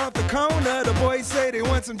store around the corner. The boys say they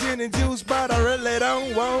want some gin and juice, but I really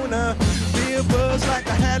don't wanna be a buzz like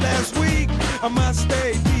I had last week. I must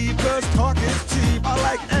stay deep, cause talk is cheap. I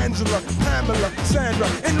like Angela, Pamela, Sandra,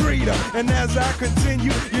 and Rita. And as I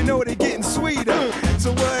continue, you know they're getting sweeter.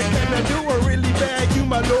 So what can I do? I really bag you,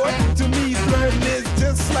 my lord. To me, flirting is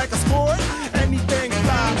just like a sport. Anything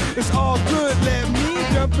fly, it's all good. Let me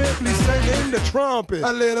jump in, please sing in the trumpet.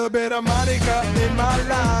 A little bit of Monica in my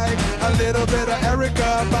life, a little bit of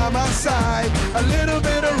Erica by my side, a little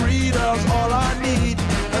bit of Rita's all I need,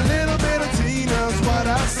 a little bit of Tina's what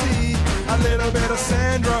I see, a little bit of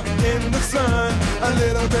Sandra in the sun, a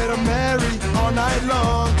little bit of Mary all night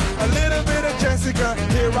long, a little bit of Jessica,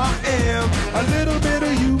 here I am, a little bit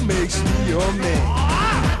of you makes me your man.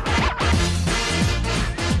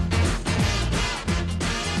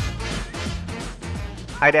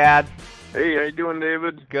 Hi, Dad. Hey, how you doing,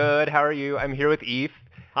 David? Good. How are you? I'm here with Eve.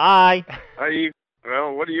 Hi. Hi.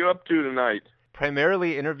 Well, what are you up to tonight?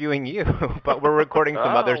 Primarily interviewing you, but we're recording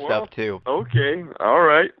some other stuff too. Okay. All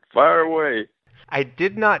right. Fire away. I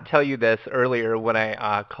did not tell you this earlier when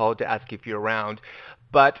I called to ask if you're around,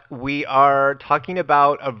 but we are talking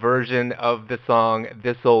about a version of the song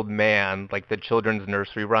This Old Man, like the children's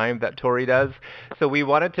nursery rhyme that Tori does. So we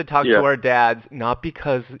wanted to talk to our dads, not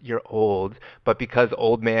because you're old, but because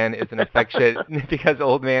old man is an affectionate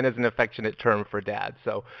term for dad.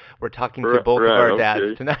 So we're talking to both of our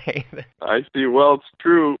dads tonight. I see. Well, it's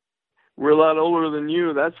true. We're a lot older than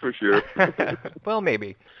you, that's for sure. Well,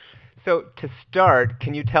 maybe. So to start,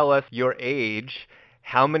 can you tell us your age,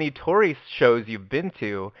 how many Tori shows you've been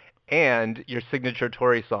to, and your signature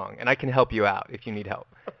Tori song? And I can help you out if you need help.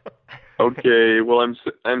 Okay. Well,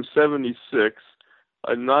 I'm 76.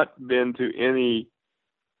 I've not been to any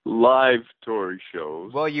live Tori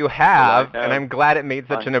shows. Well, you have, and I'm glad it made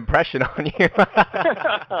such an impression on you.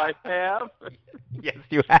 I have? Yes,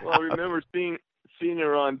 you have. Well, I remember seeing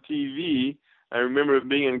her on TV. I remember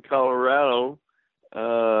being in Colorado, but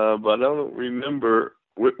I don't remember.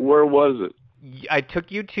 Where was it? I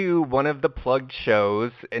took you to one of the Plugged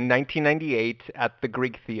shows in 1998 at the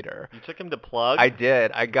Greek Theater. You took him to Plug? I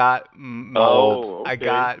did. I got I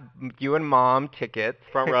got you and Mom tickets.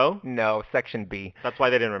 Front row? No, Section B. That's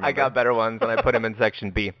why they didn't remember. I got better ones, and I put them in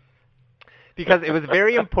Section B. Because it was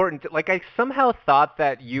very important. Like, I somehow thought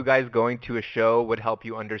that you guys going to a show would help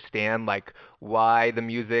you understand, like, why the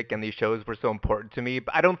music and these shows were so important to me.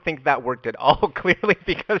 But I don't think that worked at all, clearly,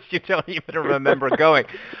 because you don't even remember going.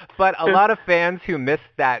 But a lot of fans who missed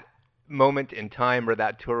that moment in time or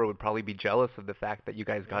that tour would probably be jealous of the fact that you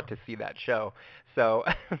guys got to see that show. So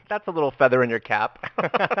that's a little feather in your cap.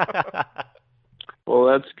 Well,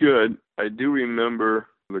 that's good. I do remember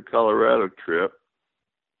the Colorado trip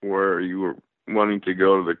where you were wanting to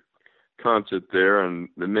go to the concert there and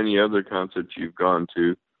the many other concerts you've gone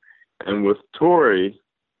to. And with Tori,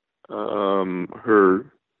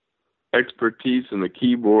 her expertise in the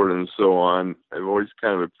keyboard and so on, I've always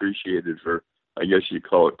kind of appreciated her, I guess you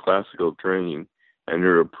call it classical training, and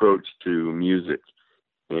her approach to music.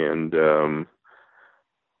 And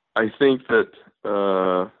I think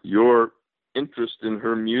that your interest in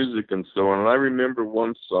her music and so on, and I remember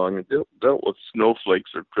one song, it dealt with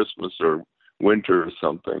snowflakes or Christmas or winter or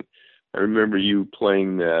something. I remember you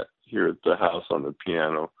playing that here at the house on the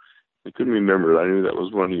piano. I couldn't remember it. I knew that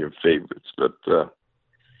was one of your favorites, but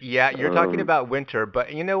yeah, you're talking about winter,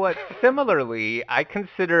 but you know what? Similarly, I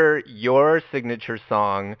consider your signature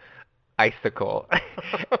song Icicle.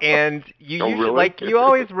 And you usually, really? like, you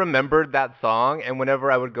always remembered that song, and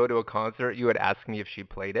whenever I would go to a concert, you would ask me if she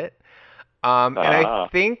played it. And I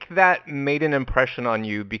think that made an impression on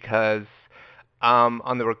you because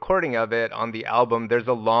on the recording of it, on the album, there's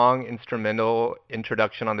a long instrumental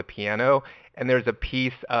introduction on the piano, and there's a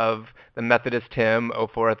piece of the Methodist hymn, "O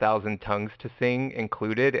for a Thousand Tongues to Sing,"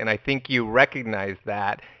 included, and I think you recognize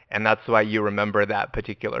that, and that's why you remember that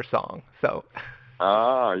particular song. So.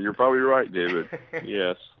 You're probably right, David.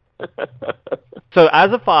 Yes. So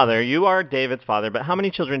as a father, you are David's father, but how many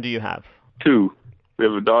children do you have? 2. We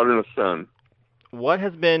have a daughter and a son. What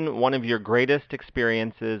has been one of your greatest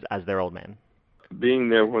experiences as their old man? Being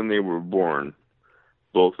there when they were born.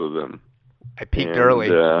 both of them. I peaked early.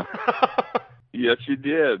 Yes, you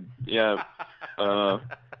did. Yeah.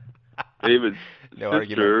 David's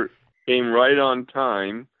sister came right on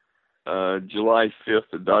time. July 5th,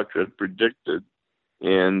 the doctor had predicted.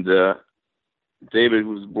 And David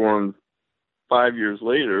was born 5 years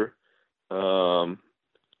later.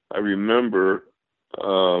 I remember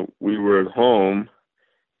we were at home,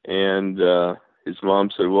 and his mom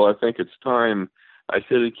said, well, I think it's time. I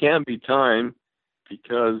said, it can't be time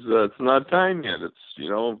because it's not time yet. It's,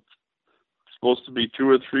 supposed to be 2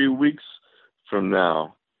 or 3 weeks from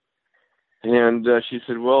now. And she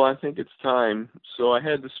said, well, I think it's time. So I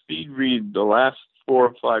had to speed read the last 4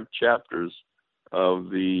 or 5 chapters of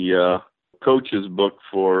the coach's book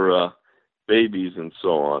for babies and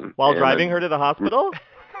so on. While driving her to the hospital?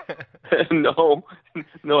 No,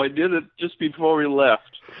 I did it just before we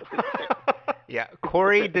left. Yeah,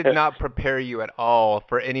 Corey did not prepare you at all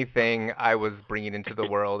for anything I was bringing into the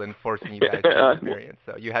world and forcing you guys to experience.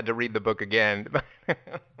 So you had to read the book again.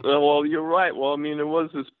 Well, you're right. Well, I mean, there was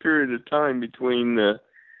this period of time between the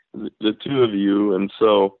two of you, and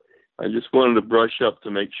so I just wanted to brush up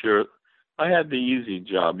to make sure. I had the easy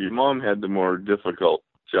job. Your mom had the more difficult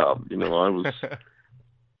job. I was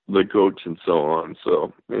the coach and so on.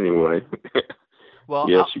 So anyway. Well,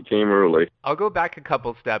 yes, you came early. I'll go back a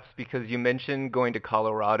couple steps because you mentioned going to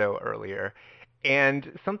Colorado earlier.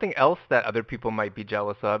 And something else that other people might be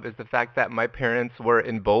jealous of is the fact that my parents were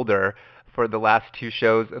in Boulder for the last 2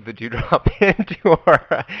 shows of the Dewdrop In tour.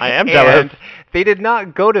 I am jealous. And they did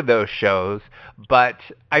not go to those shows, but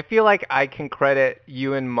I feel like I can credit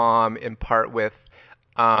you and Mom in part with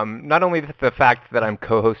not only the fact that I'm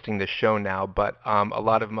co-hosting the show now, but a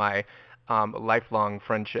lot of my lifelong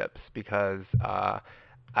friendships because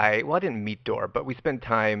I didn't meet Dor, but we spent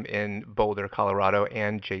time in Boulder, Colorado,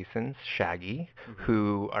 and Jason's Shaggy,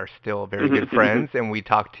 who are still very good friends, and we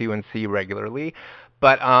talk to and see regularly.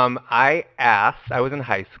 But I was in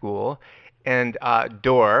high school, and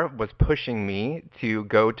Dor was pushing me to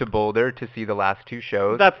go to Boulder to see the last 2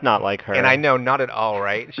 shows. That's not like her. And I know, not at all,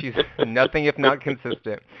 right? She's nothing if not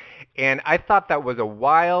consistent. And I thought that was a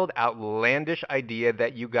wild, outlandish idea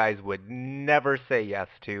that you guys would never say yes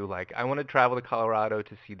to. Like, I want to travel to Colorado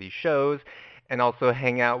to see these shows and also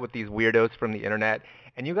hang out with these weirdos from the internet.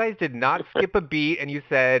 And you guys did not skip a beat, and you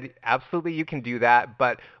said, absolutely, you can do that,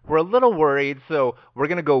 but we're a little worried, so we're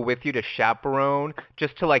going to go with you to chaperone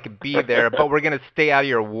just to, be there, but we're going to stay out of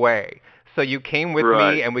your way. So you came with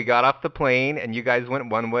me, and we got off the plane, and you guys went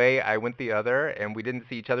one way, I went the other, and we didn't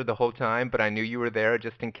see each other the whole time, but I knew you were there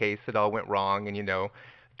just in case it all went wrong, and,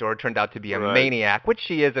 Dor turned out to be a maniac, which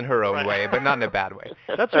she is in her own way, but not in a bad way.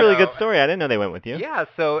 That's a really good story. I didn't know they went with you. Yeah,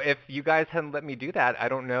 so if you guys hadn't let me do that, I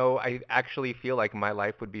don't know. I actually feel like my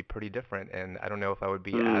life would be pretty different, and I don't know if I would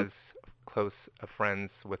be as close of friends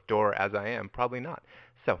with Dor as I am. Probably not.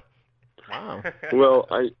 So, wow. Well,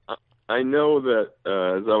 I know that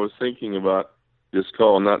as I was thinking about this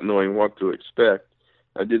call, not knowing what to expect,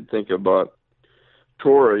 I did think about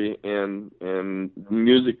Tori and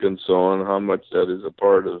music and so on, how much that is a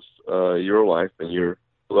part of your life and your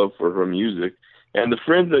love for her music, and the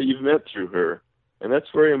friends that you've met through her. And that's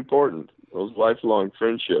very important, those lifelong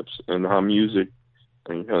friendships, and how music,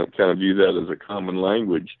 and kind of view that as a common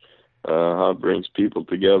language, how it brings people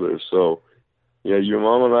together. So, yeah, your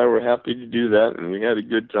mom and I were happy to do that, and we had a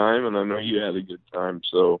good time, and I know you had a good time.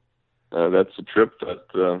 So that's a trip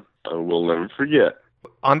that we'll never forget.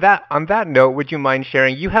 On that note, would you mind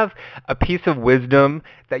sharing? You have a piece of wisdom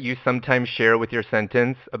that you sometimes share with your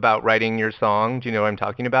sentence about writing your song. Do you know what I'm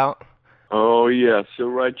talking about? Oh, yes. You'll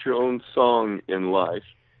write your own song in life,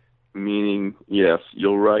 meaning, yes,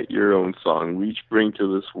 you'll write your own song. We each bring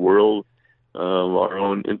to this world our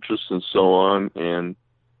own interests and so on, and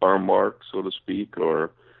our mark, so to speak,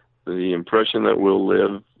 or the impression that we'll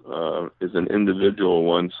live is an individual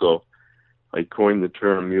one. So I coined the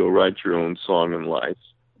term, you'll write your own song in life,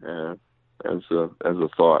 as a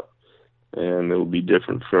thought. And it'll be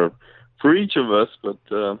different for each of us, but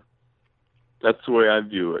that's the way I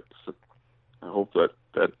view it. So I hope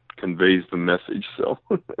that conveys the message. So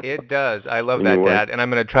it does. I love that, Dad, and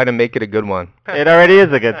I'm going to try to make it a good one. It already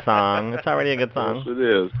is a good song. It's already a good song. Yes, it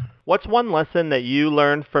is. What's one lesson that you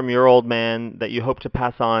learned from your old man that you hope to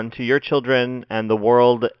pass on to your children and the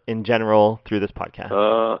world in general through this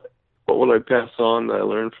podcast? What will I pass on that I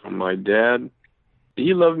learned from my dad?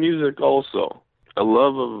 He loved music also. A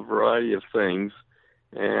love of a variety of things,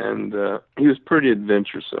 and he was pretty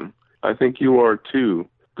adventuresome. I think you are too.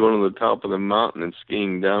 Going to the top of the mountain and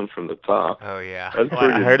skiing down from the top. Oh, yeah. That's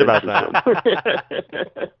pretty I heard about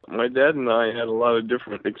that. My dad and I had a lot of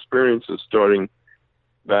different experiences starting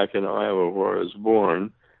back in Iowa where I was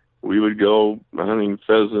born, we would go hunting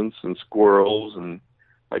pheasants and squirrels, and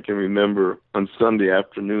I can remember on Sunday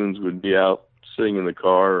afternoons we'd be out sitting in the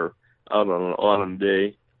car or out on an autumn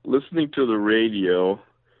day listening to the radio.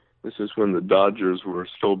 This is when the Dodgers were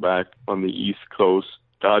still back on the East Coast.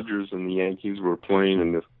 Dodgers and the Yankees were playing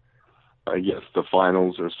in the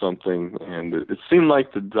finals or something, and it seemed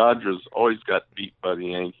like the Dodgers always got beat by the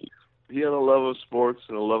Yankees. He had a love of sports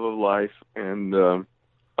and a love of life, and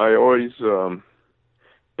I always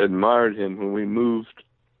admired him. When we moved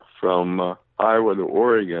from Iowa to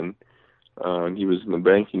Oregon, and he was in the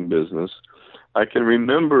banking business, I can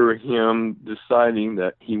remember him deciding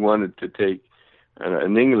that he wanted to take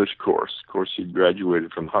an English course. Of course, he'd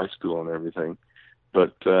graduated from high school and everything,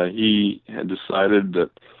 but he had decided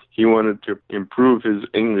that he wanted to improve his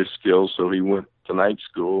English skills, so he went to night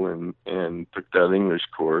school and took that English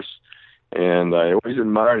course, and I always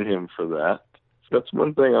admired him for that. That's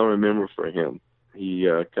one thing I remember for him. He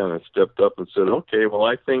kind of stepped up and said, okay, well,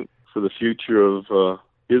 I think for the future of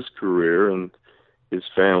his career and his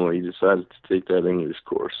family, he decided to take that English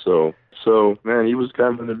course. So man, he was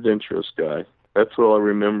kind of an adventurous guy. That's all I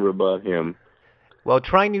remember about him. Well,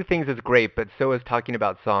 trying new things is great, but so is talking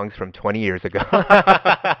about songs from 20 years ago.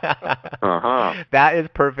 That is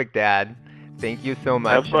perfect, Dad. Thank you so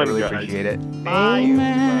much. Have fun, I really guys. appreciate it. Oh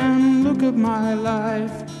man, look at my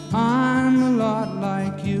life. I'm a lot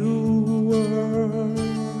like you were.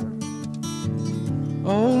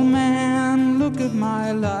 Oh man, look at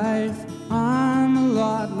my life. I'm a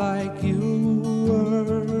lot like you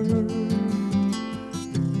were.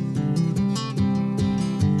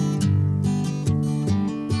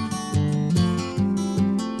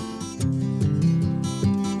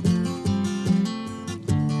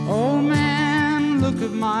 Oh man, look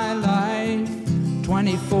at my life.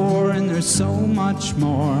 24 and there's so much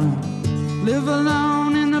more. Live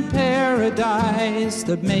alone in a paradise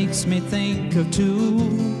that makes me think of two.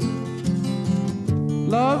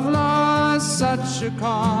 Love lost such a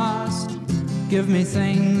cost. Give me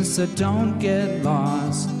things that don't get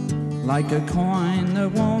lost, like a coin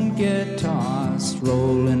that won't get tossed,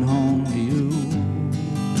 rolling home to you.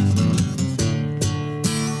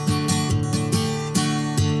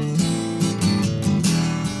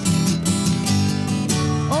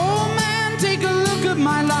 Oh man, take a look at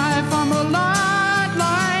my life. I'm a lot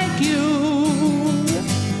like you.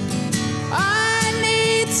 I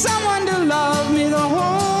need someone to love me the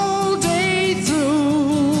whole day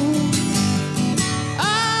through.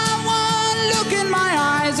 I want look in my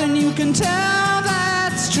eyes and you can tell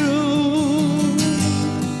that's true.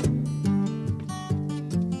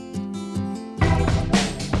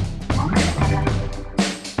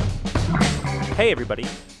 Hey everybody,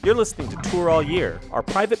 you're listening to Tour All Year, our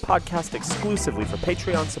private podcast exclusively for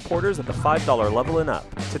Patreon supporters at the $5 level and up.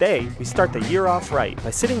 Today, we start the year off right by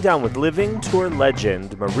sitting down with living tour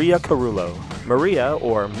legend Maria Carullo. Maria,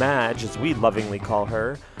 or Madge as we lovingly call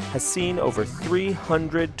her, has seen over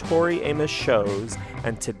 300 Tori Amos shows,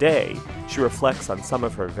 and today she reflects on some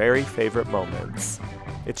of her very favorite moments.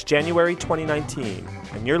 It's January 2019,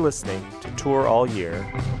 and you're listening to Tour All Year.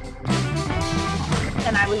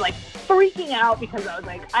 And I was like freaking out because I was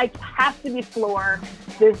like, I have to be floored.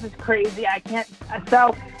 This is crazy. I can't.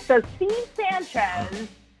 So Steve Sanchez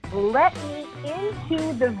let me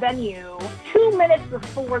into the venue 2 minutes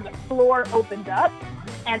before the floor opened up,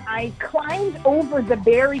 and I climbed over the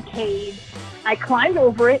barricade. I climbed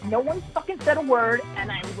over it. No one fucking said a word,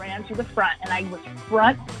 and I ran to the front, and I was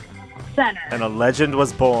front center. And a legend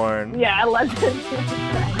was born. Yeah, a legend.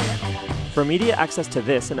 For immediate access to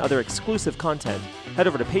this and other exclusive content, head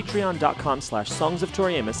over to patreon.com/Songs of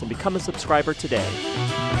Tori Amos and become a subscriber today.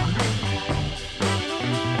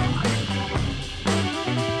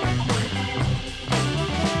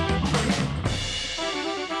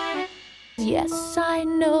 Yes, I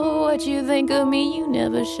know what you think of me. You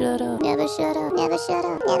never shut up. Never shut up. Never shut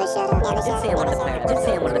up. Never shut up. Never shut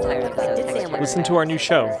up. Listen to our new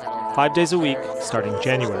show, 5 days a week, starting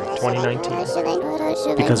January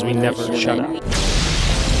 2019. Because we never shut up.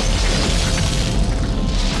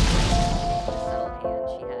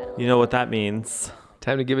 You know what that means.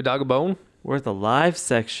 Time to give a dog a bone? We're at the live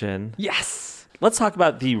section. Yes! Let's talk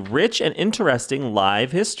about the rich and interesting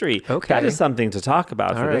live history. Okay. That is something to talk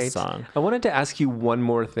about All for right. this song. I wanted to ask you one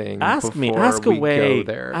more thing. Ask me. before Ask we away. Go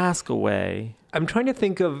there. Ask away. I'm trying to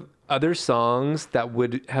think of other songs that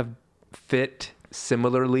would have fit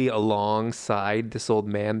similarly alongside this old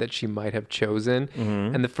man that she might have chosen.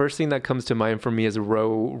 Mm-hmm. And the first thing that comes to mind for me is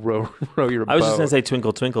row your boat. I was just going to say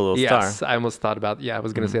Twinkle, Twinkle, Little Star. Yes, I almost thought about, I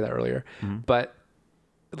was going to say that earlier. Mm-hmm. But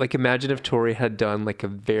Like, imagine if Tori had done like a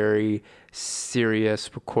very serious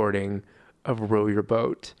recording of Row Your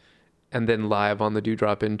Boat and then live on the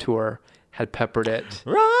Dewdrop In tour had peppered it.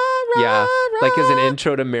 Yeah, like as an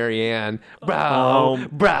intro to Marianne. Brow,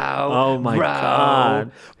 brow. Oh my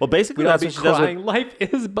God. Well, basically that's what she does with... Life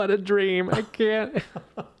is but a dream. I can't.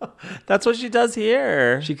 That's what she does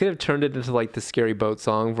here. She could have turned it into like the Scary Boat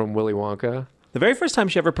song from Willy Wonka. The very first time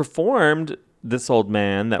she ever performed This Old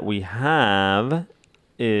Man that we have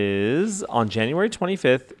is on January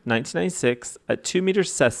 25th, 1996 at 2 Meter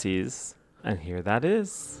Sessies. And here that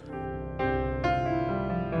is.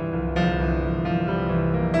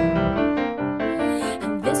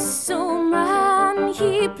 This old man,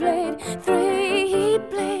 he played three, he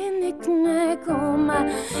played knick-knack on my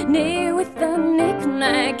knee with the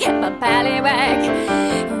knick-knack, kept a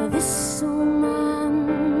pallywhack. This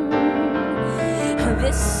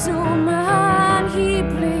old man, he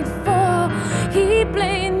played four, he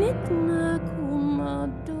played knick-knack on my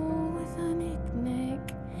door with a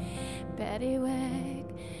knick-knack, paddywhack.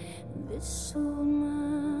 This old man.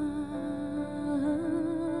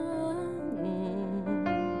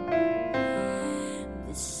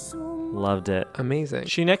 Loved it. Amazing.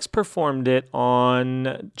 She next performed it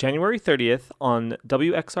on January 30th on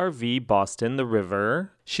WXRV Boston, The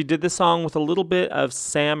River. She did the song with a little bit of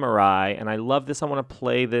Samurai, and I love this. I want to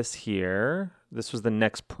play this here. This was the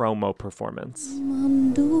next promo performance.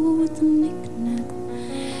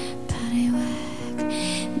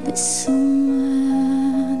 This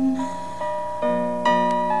man,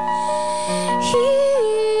 he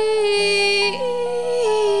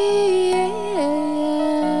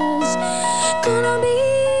is gonna be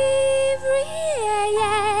free,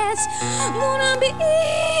 yes, gonna be,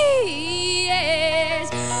 yes,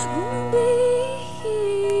 gonna be.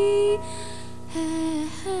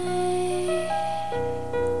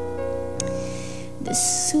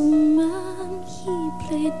 This man, he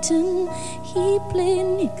played ten. He played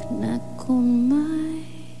knick-knack on my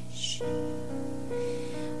ship,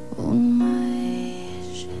 on my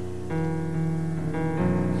ship,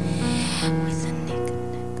 with a knick-knack.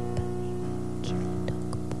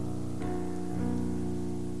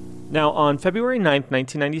 Now, on February 9th,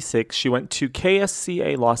 1996, she went to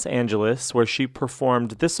KSCA Los Angeles, where she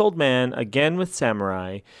performed This Old Man again with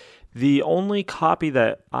Samurai. The only copy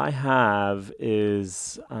that I have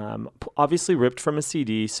is obviously ripped from a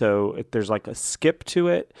CD, so there's like a skip to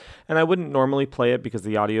it. And I wouldn't normally play it because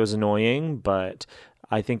the audio is annoying, but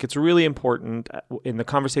I think it's really important in the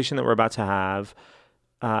conversation that we're about to have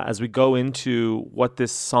as we go into what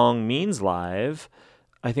this song means live.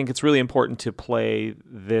 I think it's really important to play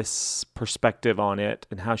this perspective on it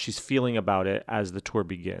and how she's feeling about it as the tour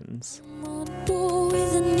begins.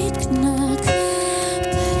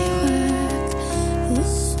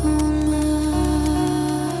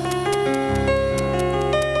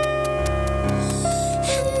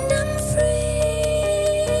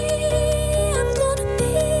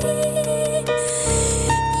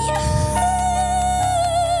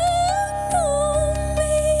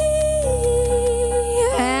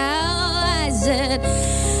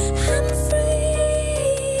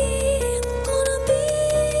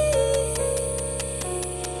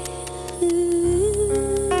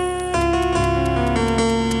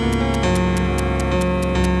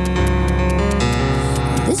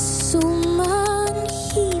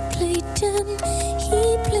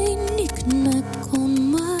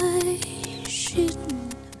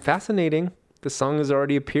 Fascinating. The song is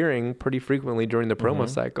already appearing pretty frequently during the promo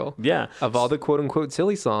cycle. Yeah. Of all the quote-unquote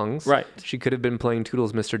silly songs, right? She could have been playing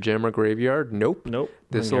Toodles, Mr. Jim, or Graveyard. Nope.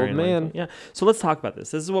 This Old Man. Yeah. So let's talk about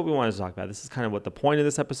this. This is what we wanted to talk about. This is kind of what the point of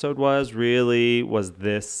this episode was, really, was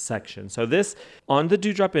this section. So this, on the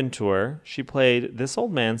Dewdrop In tour, she played This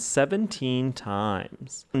Old Man 17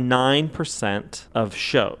 times. 9% of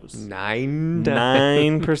shows.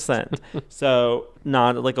 9%. So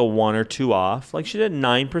not like a 1 or 2 off. Like she did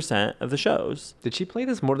 9% of the shows. Did she play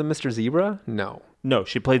this more than Mr. Zebra? No,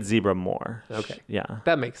 she played Zebra more. Okay. Yeah.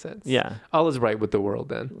 That makes sense. Yeah. All is right with the world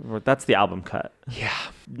then. That's the album cut. Yeah.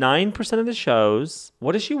 9% of the shows.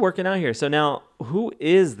 What is she working out here? So now, who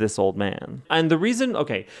is this old man? And the reason,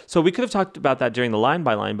 okay, so we could have talked about that during the line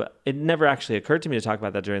by line, but it never actually occurred to me to talk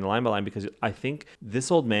about that during the line by line because I think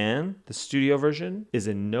This Old Man, the studio version, is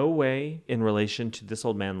in no way in relation to This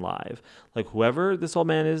Old Man live. Like whoever this old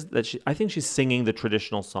man is, I think she's singing the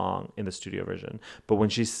traditional song in the studio version, but when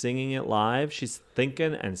she's singing it live, she's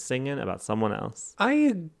thinking and singing about someone else.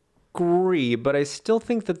 I agree, but I still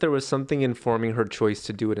think that there was something informing her choice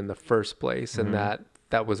to do it in the first place, and that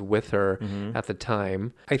that was with her at the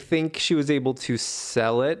time. I think she was able to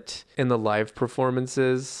sell it in the live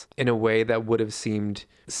performances in a way that would have seemed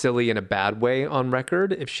silly in a bad way on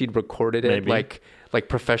record if she'd recorded it like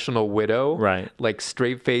Professional Widow, right? Like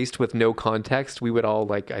straight-faced with no context. We would all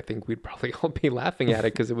I think we'd probably all be laughing at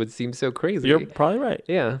it because it would seem so crazy. You're probably right.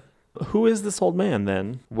 Yeah. Who is this old man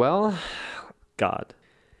then? Well, God.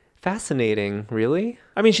 Fascinating, really?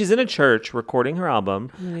 I mean, she's in a church recording her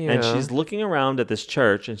album, Yeah. and she's looking around at this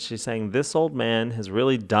church, and she's saying, this old man has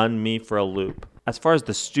really done me for a loop. As far as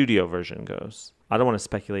the studio version goes, I don't want to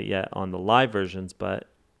speculate yet on the live versions, but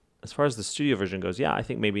as far as the studio version goes, yeah, I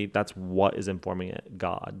think maybe that's what is informing it.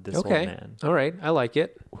 God, this old man. All right, I like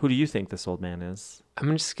it. Who do you think this old man is?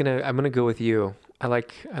 I'm gonna go with you. I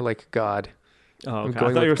like God. Oh, I'm okay.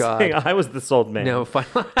 going I thought you were with God. saying I was this old man. No,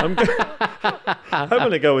 I'm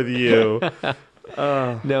gonna go with you.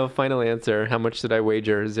 No, final answer. How much did I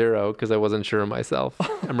wager? 0, because I wasn't sure of myself.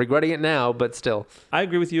 I'm regretting it now, but still. I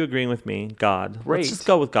agree with you agreeing with me. God. Great. Let's just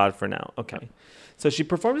go with God for now. Okay. So she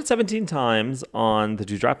performed it 17 times on the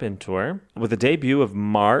Dewdrop In tour with a debut of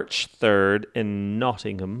March 3rd in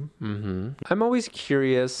Nottingham. Mm-hmm. I'm always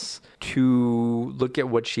curious to look at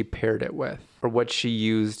what she paired it with or what she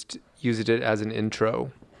used it as an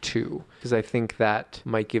intro to, because I think that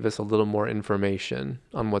might give us a little more information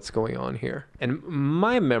on what's going on here. And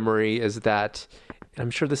my memory is that, and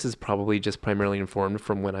I'm sure this is probably just primarily informed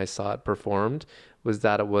from when I saw it performed, was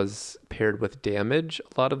that it was paired with Damage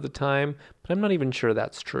a lot of the time, but I'm not even sure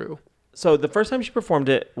that's true. So the first time she performed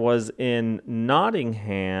it was in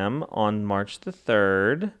Nottingham on March the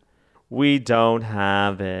 3rd. We don't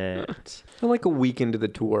have it. Like a week into the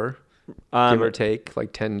tour, give or take,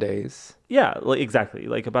 like 10 days. Yeah, exactly.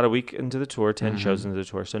 Like about a week into the tour, 10 shows into the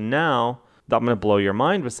tour. So now I'm going to blow your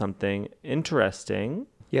mind with something interesting.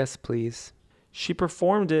 Yes, please. She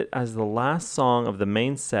performed it as the last song of the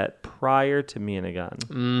main set prior to Me and a Gun.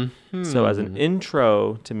 Mm-hmm. So as an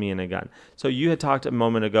intro to Me and a Gun. So you had talked a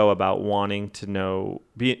moment ago about wanting to know,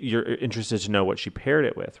 you're interested to know what she paired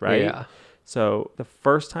it with, right? Yeah. So the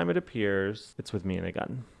first time it appears, it's with Me and a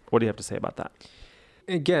Gun. What do you have to say about that?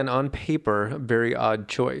 Again, on paper, a very odd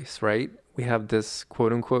choice, right? We have this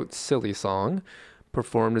quote-unquote silly song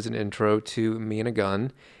performed as an intro to Me and a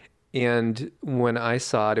Gun. And when I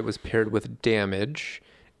saw it, it was paired with Damage.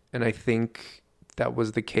 And I think that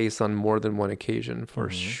was the case on more than one occasion for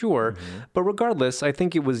sure. But regardless, I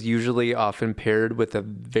think it was usually often paired with a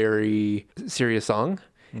very serious song.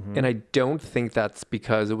 And I don't think that's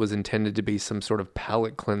because it was intended to be some sort of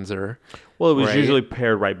palate cleanser. Well, it was usually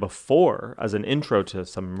paired right before as an intro to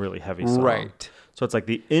some really heavy song. Right. So it's like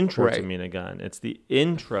the intro to Me and a Gun. It's the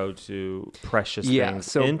intro to Precious Things.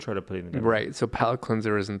 So, intro to Putting the Devil. Right. So palate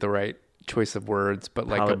cleanser isn't the right choice of words, but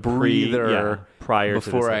like Palate a breather prior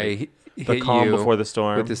before to I hit the calm you before the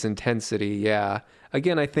storm. with this intensity. Yeah.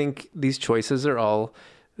 Again, I think these choices are all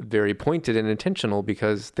very pointed and intentional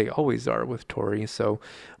because they always are with Tori. So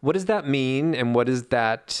what does that mean? And what does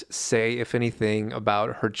that say, if anything,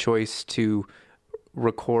 about her choice to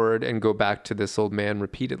record and go back to this old man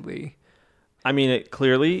repeatedly? I mean,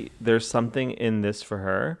 clearly there's something in this for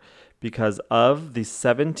her because of the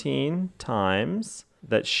 17 times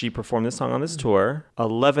that she performed this song on this tour,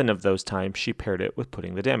 11 of those times she paired it with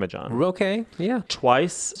Putting the Damage On. Okay, yeah.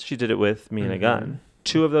 Twice she did it with Me and a Gun.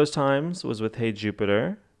 2 of those times was with Hey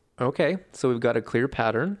Jupiter. Okay, so we've got a clear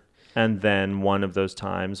pattern. And then 1 of those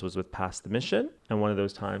times was with Past the Mission, and 1 of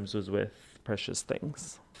those times was with Precious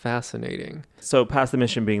Things. Fascinating. So Past the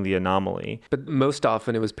Mission being the anomaly. But most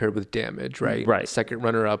often it was paired with Damage, right? Right. Second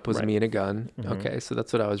runner-up was Me and a Gun. Okay, so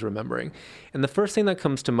that's what I was remembering. And the first thing that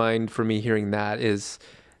comes to mind for me hearing that is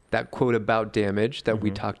that quote about Damage that we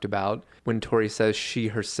talked about when Tori says she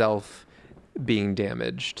herself being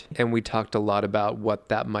damaged. And we talked a lot about what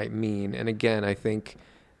that might mean. And again, I think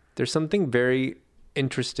there's something very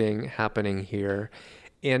interesting happening here.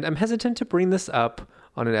 And I'm hesitant to bring this up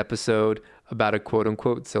on an episode about a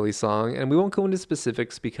quote-unquote silly song. And we won't go into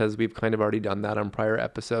specifics because we've kind of already done that on prior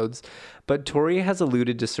episodes. But Tori has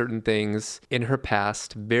alluded to certain things in her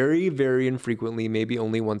past, very, very infrequently, maybe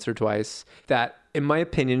only once or twice, that, in my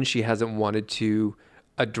opinion, she hasn't wanted to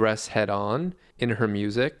address head-on in her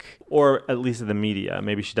music. Or at least in the media.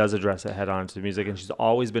 Maybe she does address it head-on to the music, and she's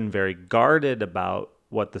always been very guarded about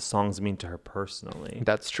what the songs mean to her personally.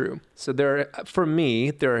 That's true. So for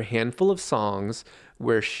me, there are a handful of songs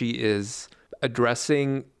where she is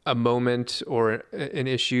addressing a moment or an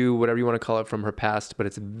issue, whatever you want to call it, from her past, but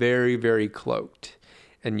it's very, very cloaked.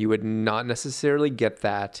 And you would not necessarily get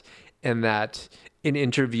that. And that in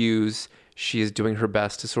interviews, she is doing her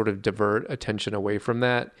best to sort of divert attention away from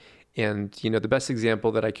that. And, you know, the best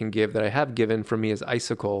example that I can give, that I have given for me, is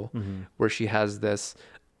Icicle, where she has this,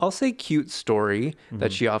 I'll say, cute story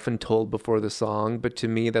that she often told before the song, but to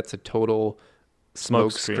me that's a total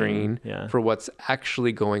smoke screen for what's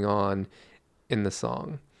actually going on in the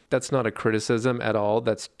song. That's not a criticism at all.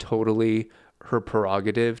 That's totally her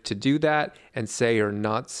prerogative to do that and say or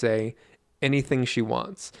not say anything she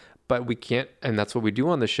wants. But we can't, and that's what we do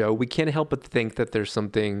on the show, we can't help but think that there's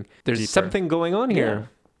something going on here,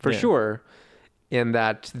 for sure. And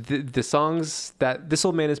that the songs that This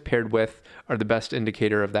Old Man is paired with are the best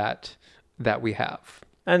indicator of that we have.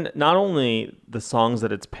 And not only the songs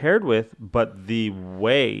that it's paired with, but the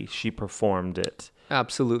way she performed it.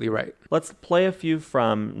 Absolutely right. Let's play a few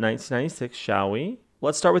from 1996, shall we?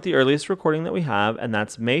 Let's start with the earliest recording that we have, and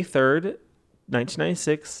that's May 3rd,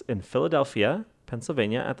 1996 in Philadelphia,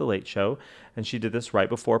 Pennsylvania, at The Late Show. And she did this right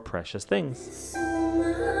before Precious Things.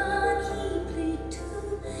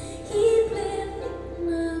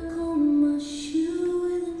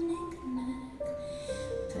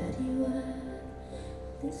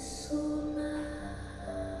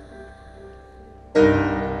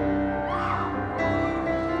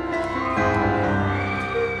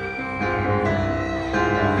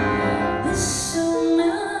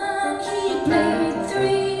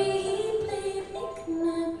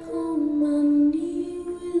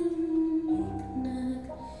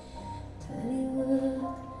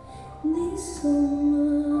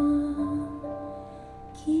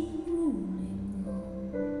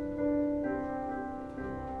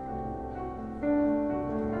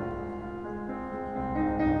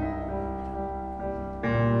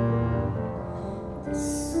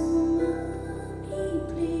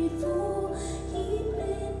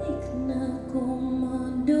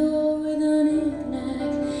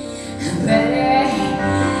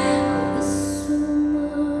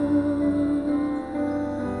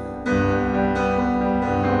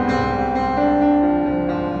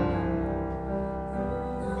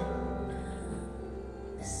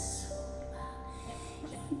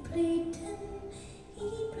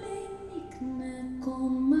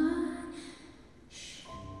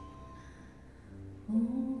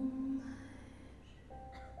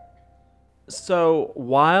 So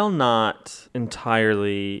while not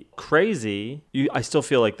entirely crazy, I still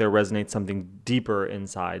feel like there resonates something deeper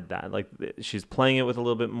inside that. Like she's playing it with a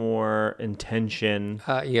little bit more intention.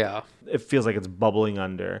 Yeah. It feels like it's bubbling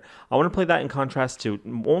under. I want to play that in contrast to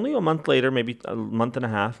only a month later, maybe a month and a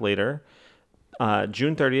half later,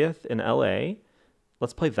 June 30th in LA.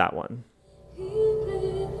 Let's play that one.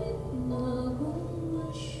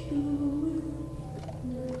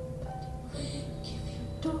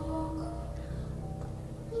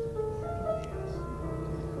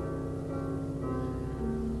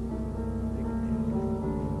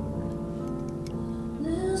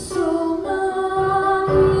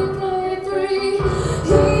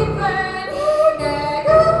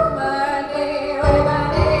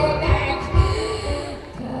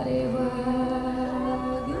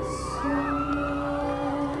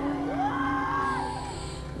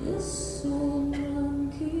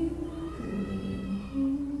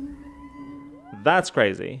 That's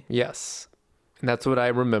crazy. Yes. And that's what I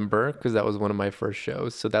remember because that was one of my first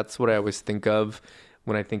shows. So that's what I always think of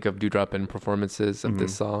when I think of Dewdrop performances of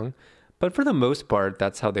this song. But for the most part,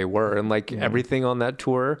 that's how they were. And like everything on that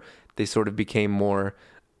tour, they sort of became more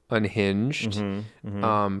unhinged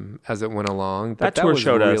as it went along. But that tour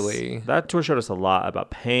showed us a lot about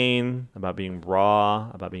pain, about being raw,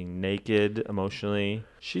 about being naked emotionally.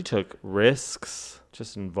 She took risks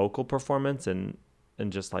just in vocal performance and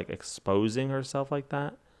just like exposing herself like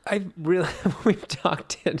that. I really we've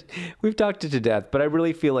talked it to death, but I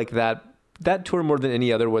really feel like that tour more than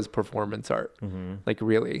any other was performance art. Like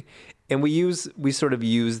really. And we sort of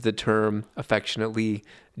use the term affectionately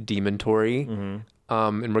demontory in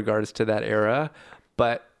regards to that era,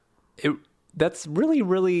 but that's really,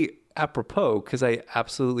 really apropos because I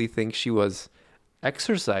absolutely think she was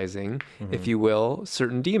exercising, if you will,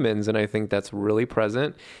 certain demons. And I think that's really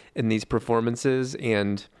present in these performances,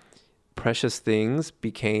 and Precious Things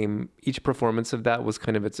became, each performance of that was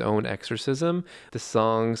kind of its own exorcism. The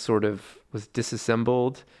song sort of was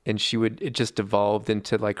disassembled and it just evolved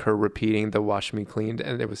into like her repeating the wash me clean.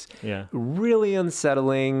 And it was really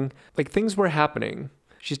unsettling. Like things were happening.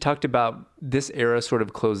 She's talked about this era sort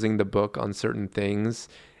of closing the book on certain things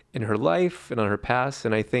in her life and on her past.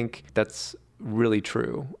 And I think that's really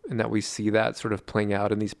true, and that we see that sort of playing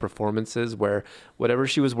out in these performances where whatever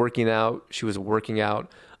she was working out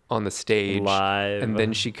on the stage live, and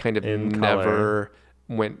then she kind of never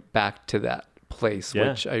went back to that place, Yeah.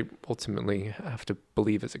 which I ultimately have to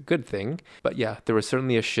believe is a good thing. But yeah, there was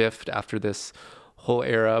certainly a shift after this whole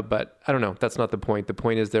era, but I don't know. That's not the point. The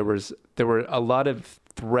point is there were a lot of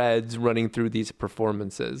threads running through these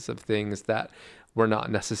performances of things that we're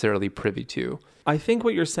not necessarily privy to. I think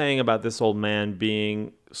what you're saying about This Old Man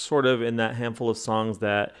being sort of in that handful of songs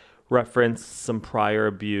that reference some prior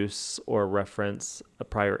abuse or reference a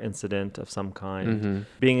prior incident of some kind,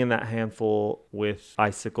 being in that handful with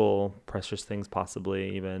Icicle, Precious Things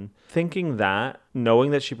possibly even, thinking that,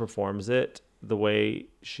 knowing that she performs it the way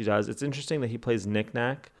she does, it's interesting that he plays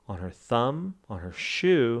knick-knack on her thumb, on her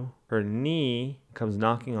shoe, her knee, comes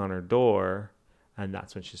knocking on her door, and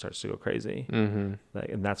that's when she starts to go crazy. And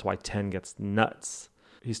that's why 10 gets nuts.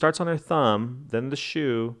 He starts on her thumb, then the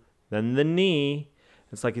shoe, then the knee.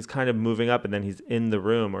 It's like he's kind of moving up, and then he's in the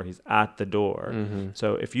room or he's at the door.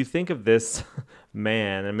 So if you think of this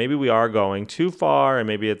man, and maybe we are going too far, and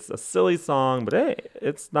maybe it's a silly song, but hey,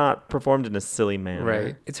 it's not performed in a silly manner.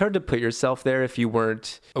 Right. It's hard to put yourself there if you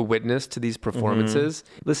weren't a witness to these performances.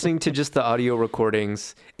 Listening to just the audio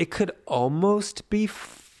recordings, it could almost be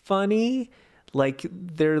funny. Like,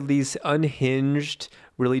 there are these unhinged,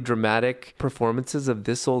 really dramatic performances of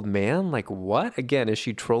This Old Man. Like, what? Again, is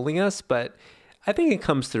she trolling us? But I think it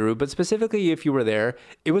comes through. But specifically, if you were there,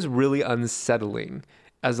 it was really unsettling,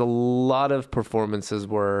 as a lot of performances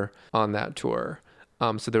were on that tour.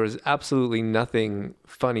 So there was absolutely nothing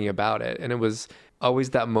funny about it. And it was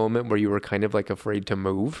always that moment where you were kind of like afraid to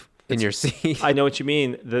move in your seat. I know what you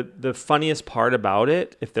mean. The funniest part about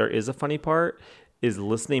it, if there is a funny part, is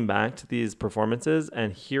listening back to these performances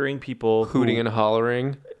and hearing people hooting and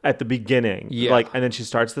hollering at the beginning. Yeah. Like, and then she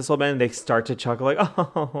starts This Old Man, and they start to chuckle like,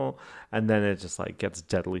 oh, and then it just like gets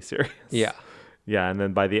deadly serious. Yeah. Yeah. And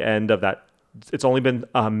then by the end of that, it's only been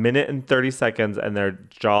a minute and 30 seconds and their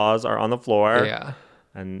jaws are on the floor. Yeah.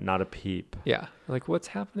 And not a peep. Yeah. Like, what's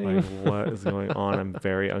happening? Like, what is going on? I'm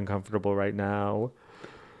very uncomfortable right now.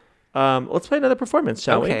 Let's play another performance,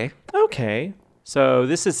 shall we? Okay. So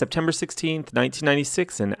this is September 16th,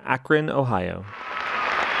 1996 in Akron, Ohio.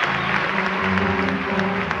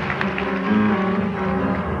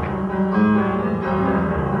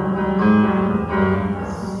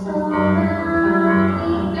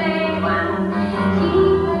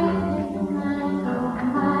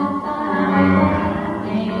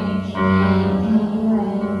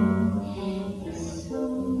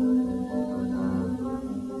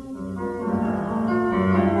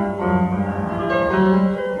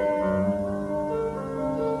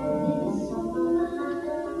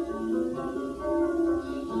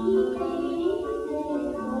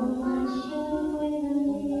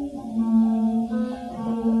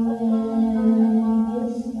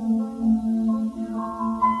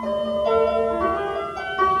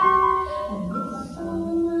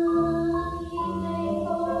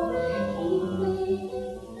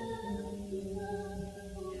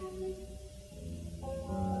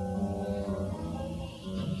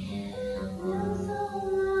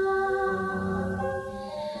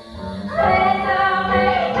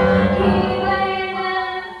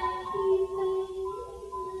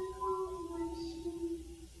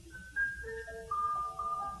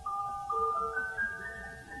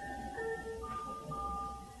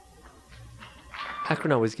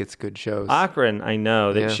 Akron always gets good shows. Akron, I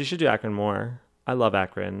know. Yeah. She should do Akron more. I love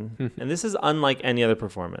Akron. And this is unlike any other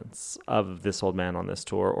performance of This Old Man on this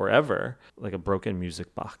tour or ever. Like a broken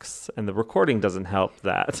music box. And the recording doesn't help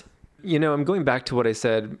that. You know, I'm going back to what I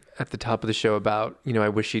said at the top of the show about, you know, I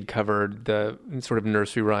wish she'd covered the sort of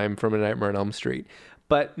nursery rhyme from A Nightmare on Elm Street.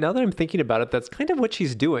 But now that I'm thinking about it, that's kind of what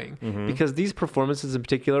she's doing. Because these performances in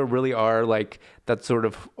particular really are like that sort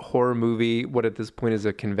of horror movie, what at this point is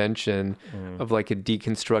a convention of like a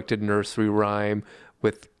deconstructed nursery rhyme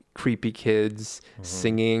with creepy kids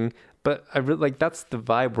singing. But I really like, that's the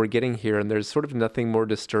vibe we're getting here. And there's sort of nothing more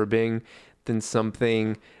disturbing than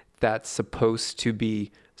something that's supposed to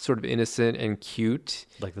be sort of innocent and cute,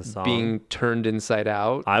 like the song being turned inside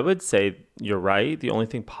out. I would say you're right. The only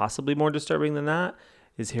thing possibly more disturbing than that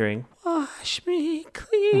is hearing "Wash me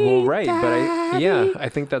clean." Well, right, but I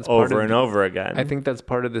think that's part over and over again. I think that's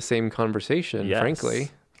part of the same conversation. Yes. Frankly,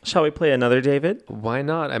 shall we play another, David? Why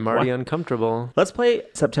not? I'm already uncomfortable. Let's play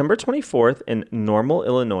September 24th in Normal,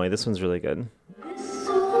 Illinois. This one's really good.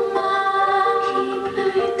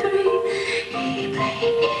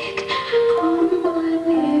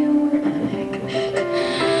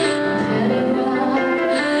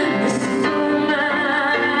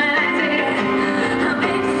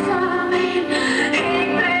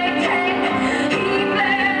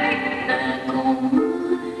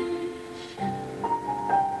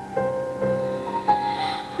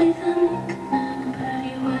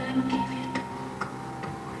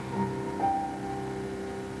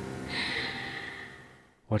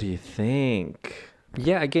 What do you think?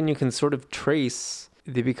 Yeah, again, you can sort of trace,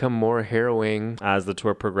 they become more harrowing. As the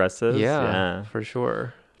tour progresses? Yeah, for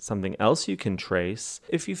sure. Something else you can trace,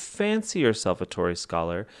 if you fancy yourself a Tori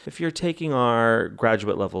scholar, if you're taking our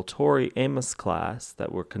graduate level Tori Amos class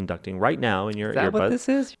that we're conducting right now in your Is that earbuds. what this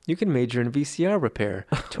is? You can major in VCR repair.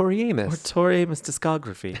 Tori Amos. Or Tori Amos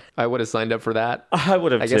discography. I would have signed up for that. I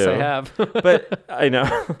would have I too. guess I have. But I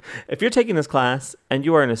know. If you're taking this class and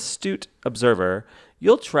you are an astute observer,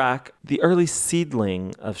 you'll track the early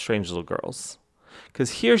seedling of Strange Little Girls. Because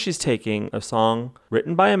here she's taking a song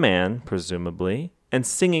written by a man, presumably, and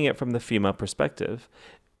singing it from the female perspective.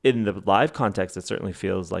 In the live context, it certainly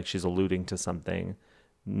feels like she's alluding to something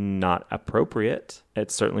not appropriate. It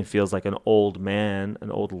certainly feels like an old man, an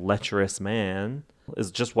old lecherous man, is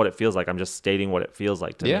just what it feels like. I'm just stating what it feels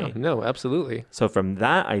like to me. Yeah, no, absolutely. So from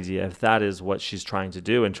that idea, if that is what she's trying to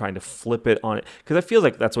do and trying to flip it on it, because I feel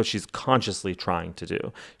like that's what she's consciously trying to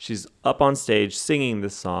do. She's up on stage singing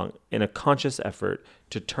this song in a conscious effort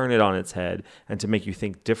to turn it on its head and to make you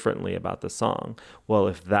think differently about the song. Well,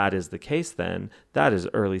 if that is the case, then that is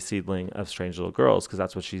early seedling of Strange Little Girls, because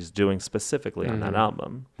that's what she's doing specifically on that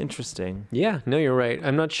album. Interesting. Yeah, no, you're right.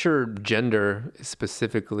 I'm not sure gender is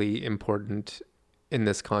specifically important in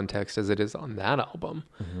this context as it is on that album.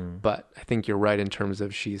 But I think you're right in terms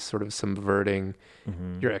of she's sort of subverting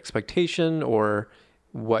your expectation or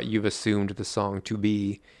what you've assumed the song to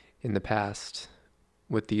be in the past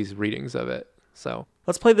with these readings of it. So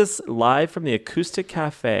let's play this live from the Acoustic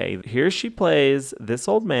Cafe. Here she plays This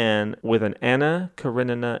Old Man with an Anna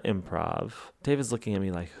Karenina improv. David's looking at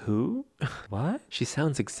me like, who? What? She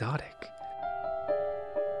sounds exotic.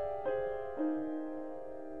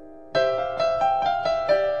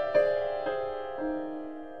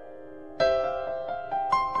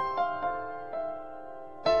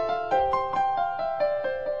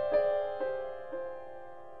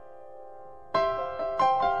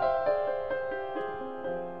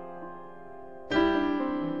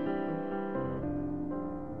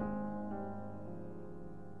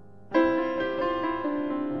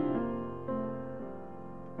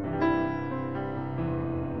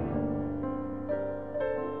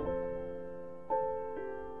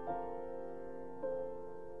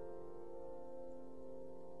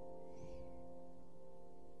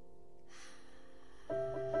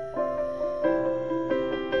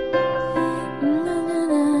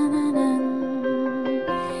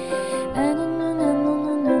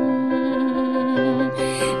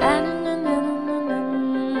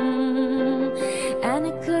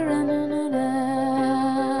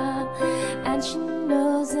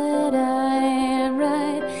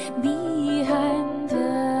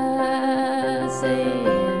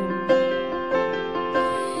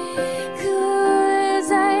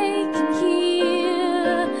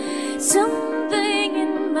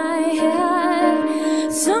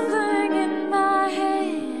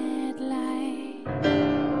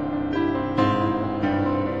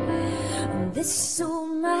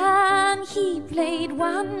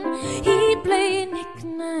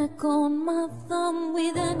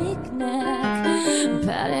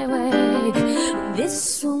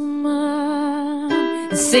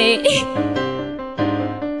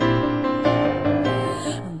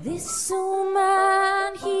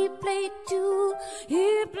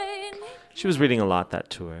 She was reading a lot that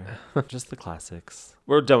tour. Just the classics.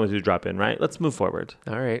 We're done with Who Drop In, right? Let's move forward.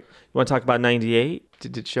 All right. You want to talk about 98?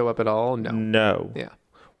 Did it show up at all? No. No. Yeah.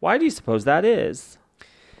 Why do you suppose that is?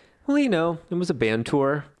 Well, you know, it was a band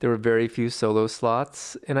tour. There were very few solo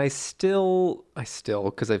slots. And I still,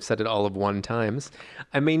 because I've said it all of one times,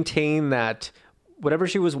 I maintain that whatever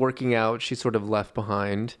she was working out, she sort of left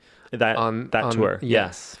behind. On tour.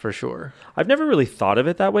 Yes, for sure. I've never really thought of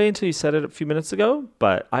it that way until you said it a few minutes ago,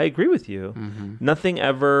 but I agree with you. Nothing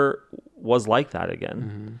ever was like that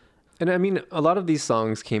again. And I mean, a lot of these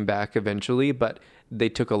songs came back eventually, but they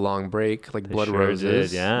took a long break. Like Blood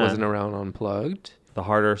Roses wasn't around unplugged. The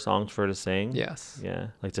harder songs for her to sing. Yes. Yeah.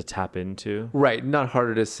 Like to tap into. Right. Not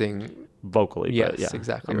harder to sing vocally, yes, but yeah.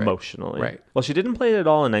 Exactly. Emotionally. Right. Well, she didn't play it at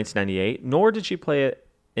all in 1998, nor did she play it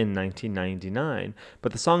in 1999,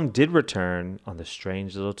 but the song did return on the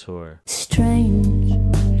Strange Little Tour. Strange.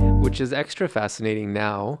 Which is extra fascinating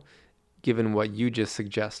now, given what you just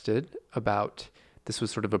suggested about this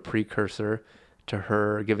was sort of a precursor to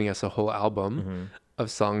her giving us a whole album of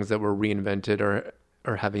songs that were reinvented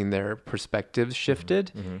or having their perspectives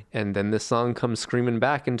shifted. And then this song comes screaming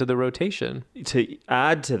back into the rotation. To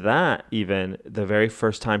add to that, even the very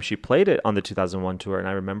first time she played it on the 2001 tour, and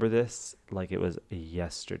I remember this like it was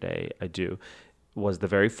yesterday, I do. was the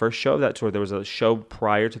very first show of that tour. There was a show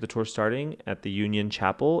prior to the tour starting at the Union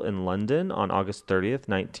Chapel in London on August 30th,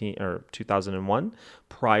 2001,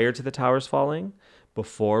 prior to the towers falling,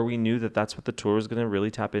 before we knew that that's what the tour was going to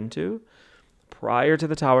really tap into. Prior to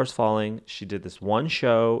the towers falling, she did this one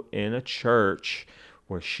show in a church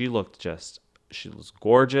where she was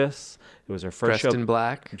gorgeous. It was her first show. Dressed in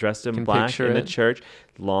black. Dressed in Can black picture in a it. church.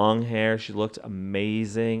 Long hair. She looked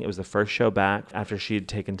amazing. It was the first show back after she had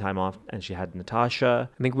taken time off, and she had Natasha.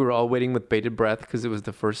 I think we were all waiting with bated breath because it was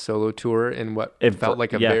the first solo tour in what it felt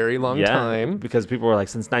like a very long time. Because people were like,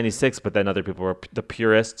 since 96, but then other people the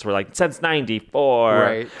purists were like, since 94.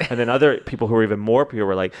 Right. And then other people who were even more pure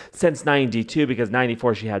were like, since 92, because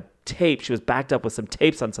 94 she had tape. She was backed up with some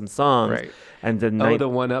tapes on some songs. Right. And then the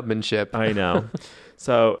one-upmanship. I know.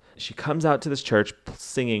 So she comes out to this church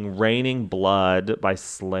singing Raining Blood by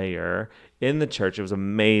Slayer in the church. It was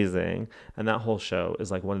amazing. And that whole show is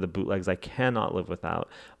like one of the bootlegs I cannot live without.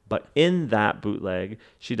 But in that bootleg,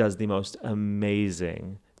 she does the most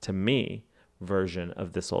amazing, to me, version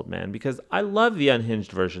of This Old Man. Because I love the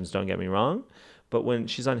unhinged versions, don't get me wrong. But when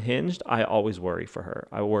she's unhinged, I always worry for her.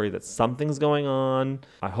 I worry that something's going on.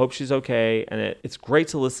 I hope she's okay. And it's great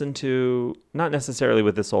to listen to, not necessarily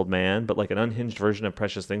with This Old Man, but like an unhinged version of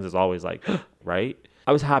Precious Things is always like, right?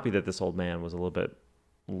 I was happy that This Old Man was a little bit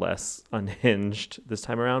less unhinged this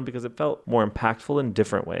time around because it felt more impactful in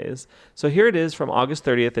different ways. So here it is from August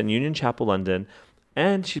 30th in Union Chapel, London.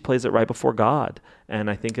 And she plays it right before God. And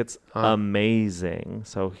I think it's amazing.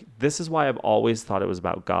 So this is why I've always thought it was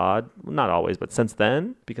about God. Not always, but since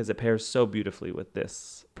then, because it pairs so beautifully with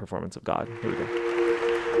this performance of God. Here we go.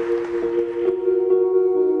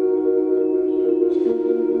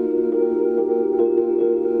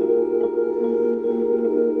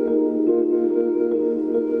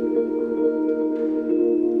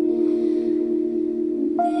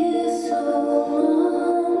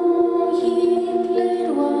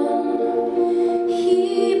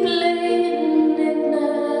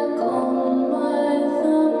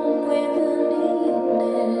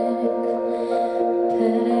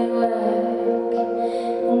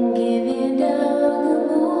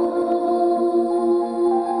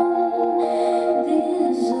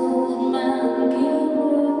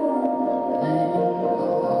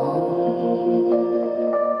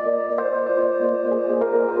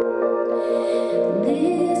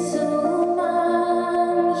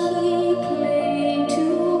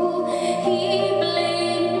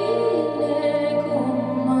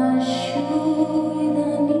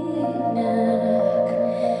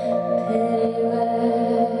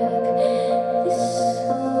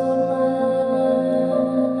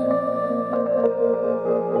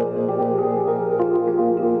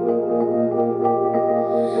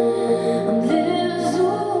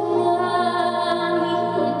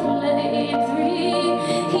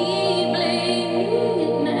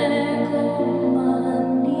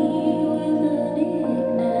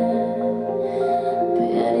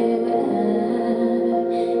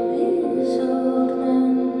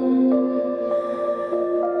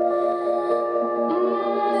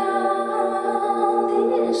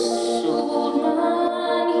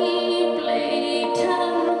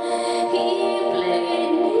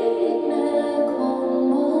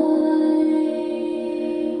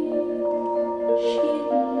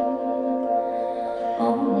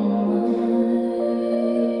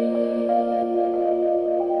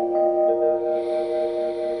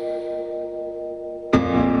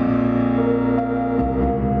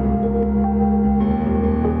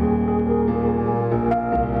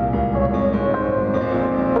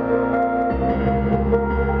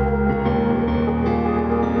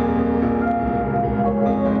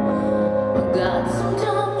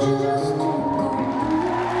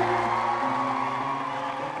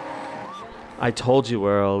 I told you,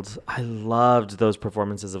 world. I loved those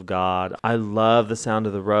performances of God. I love the sound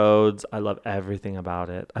of the roads. I love everything about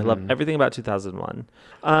it. I love everything about 2001.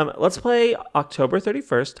 Let's play October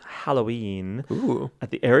 31st, Halloween,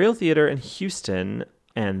 at the Ariel Theater in Houston.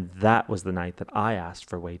 And that was the night that I asked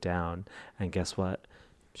for Way Down. And guess what?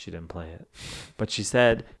 She didn't play it. But she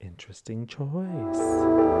said, interesting choice.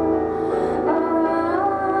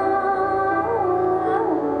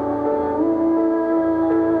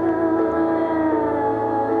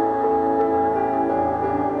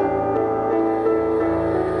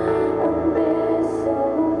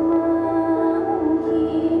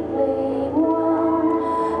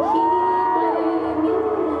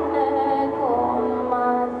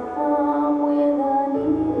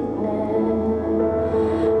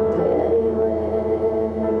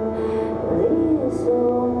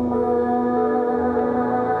 So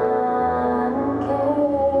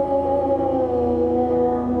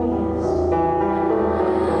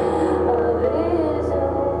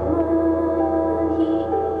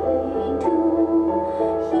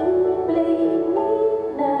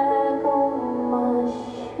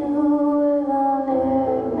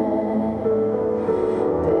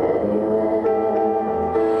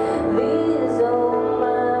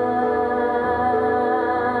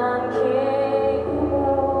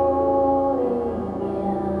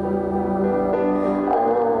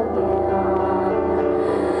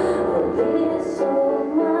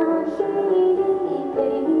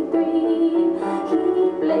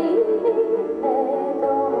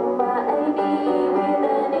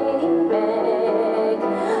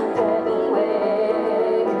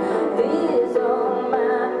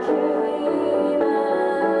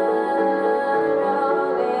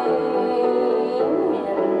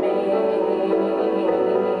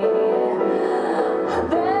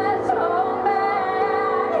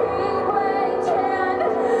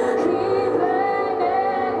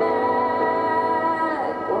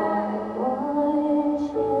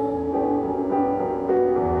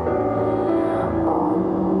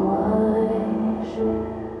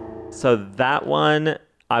So that one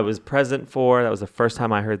I was present for. That was the first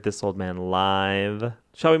time I heard This Old Man live.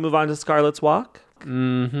 Shall we move on to Scarlet's Walk?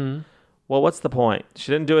 Mm-hmm. Well, what's the point?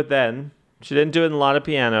 She didn't do it then. She didn't do it in a lot of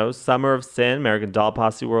pianos. Summer of Sin, American Doll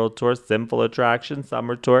Posse World Tour, Sinful Attraction,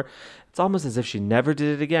 Summer Tour. It's almost as if she never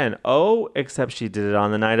did it again. Oh, except she did it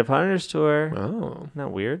on the Night of Hunters tour. Oh. Isn't that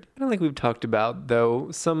weird? I don't think we've talked about, though,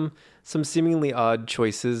 some seemingly odd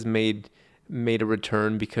choices made a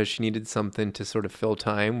return because she needed something to sort of fill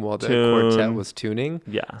time while the quartet was tuning.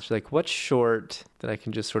 Yeah. She's like, what's short that I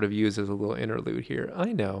can just sort of use as a little interlude here?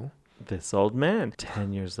 I know. This Old Man,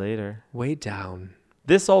 10 years later. Way down.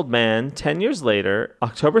 This Old Man, 10 years later,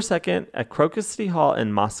 October 2nd at Crocus City Hall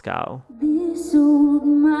in Moscow. This old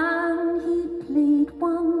man, he played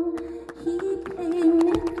one. He played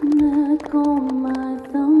knick-knack on my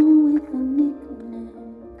thumb with a knick-knack,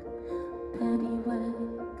 paddywhack.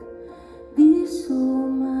 This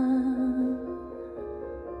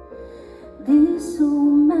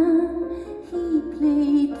old man, he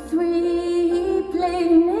played three. He played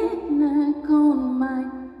knick-knack on my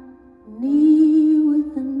knee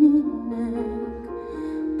with a knick-knack,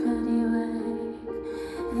 paddywhack.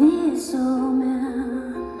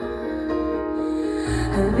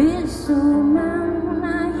 This old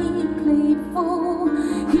man, he played four.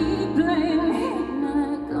 He played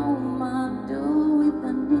knick-knack on my door with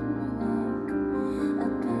a knick-knack, a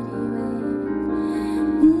paddywhack.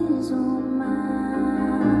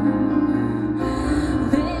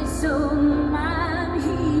 This old man,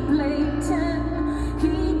 he played 10.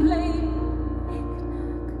 He played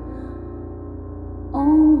knick-knack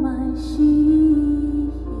on my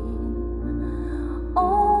shin,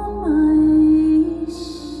 on my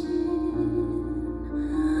shin,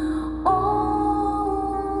 on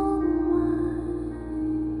my...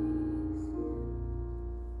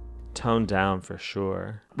 Toned down for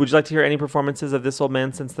sure. Would you like to hear any performances of This Old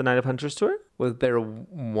Man since the Night of Hunters tour? Was there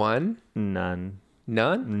one? None.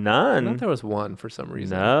 None? None. I thought there was one for some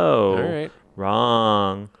reason. No. All right.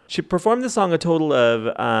 Wrong. She performed the song a total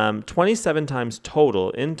of 27 times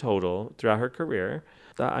in total throughout her career.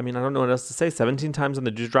 I mean, I don't know what else to say. 17 times on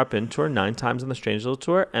the Dewdrop In tour, 9 times on the Strange Little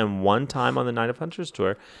tour, and 1 time on the Night of Hunters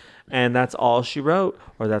tour. And that's all she wrote,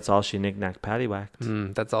 or that's all she knick-knack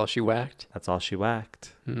paddywhacked. That's all she whacked? That's all she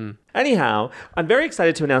whacked. Anyhow, I'm very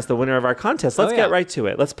excited to announce the winner of our contest. Let's get right to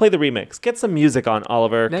it. Let's play the remix. Get some music on,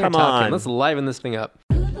 Oliver. Now Come you're talking. on. Let's liven this thing up.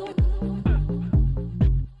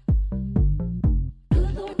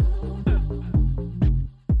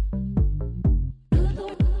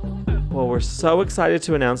 Well, we're so excited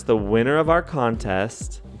to announce the winner of our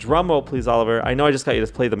contest. Drum roll, please, Oliver. I know I just got you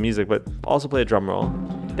to play the music, but also play a drum roll.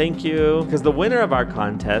 Thank you. Because the winner of our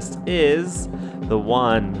contest is the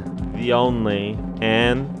one, the only,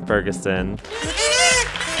 Ann Ferguson.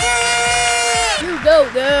 You go,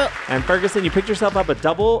 girl. And Ferguson, you picked yourself up a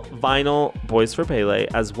double vinyl Boys for Pele,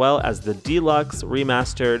 as well as the deluxe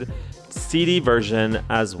remastered CD version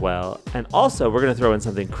as well. And also, we're going to throw in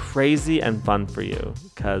something crazy and fun for you,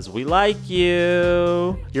 because we like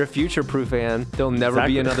you. You're future-proof, Ann. There'll never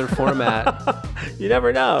be another format. You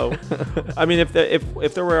never know. I mean, if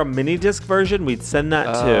there were a mini disc version, we'd send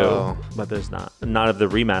that too. But there's not. Not of the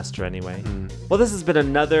remaster anyway. Well, this has been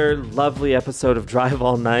another lovely episode of Drive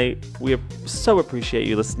All Night. We so appreciate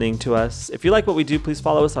you listening to us. If you like what we do, please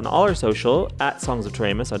follow us on all our social at Songs of Tori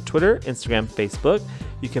Amos on Twitter, Instagram, Facebook.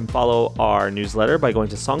 You can follow our newsletter by going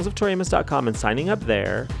to songsoftoriamos.com and signing up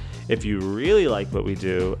there. If you really like what we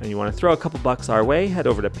do and you want to throw a couple bucks our way, head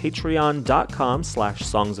over to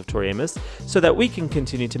patreon.com/songsoftoriamos so that we can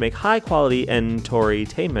continue to make high quality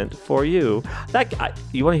Torytainment for you.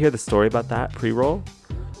 You want to hear the story about that pre-roll?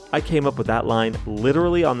 I came up with that line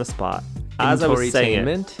literally on the spot as I was saying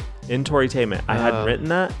it. In Torytainment. I hadn't written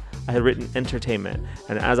that. I had written entertainment.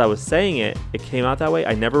 And as I was saying it, it came out that way.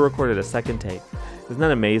 I never recorded a second take. Isn't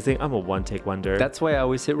that amazing? I'm a one-take wonder. That's why I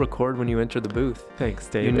always hit record when you enter the booth. Thanks,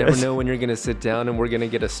 David. You never know when you're going to sit down and we're going to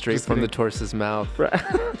get a straight from the tortoise's mouth.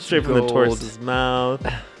 Straight from the tortoise's mouth.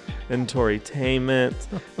 And Torytainment.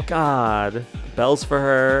 God. Bells for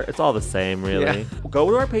her. It's all the same, really. Yeah. Go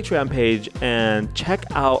to our Patreon page and check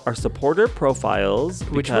out our supporter profiles.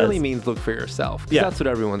 Which really means look for yourself. Yeah. That's what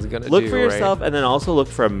everyone's going to do. Look for yourself, and then also look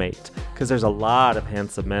for a mate. Because there's a lot of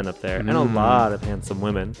handsome men up there and a lot of handsome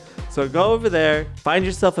women. So go over there, find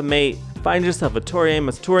yourself a mate, find yourself a Tori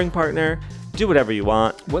Amos touring partner, do whatever you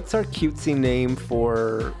want. What's our cutesy name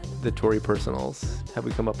for the Tori Personals? Have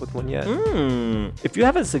we come up with one yet? If you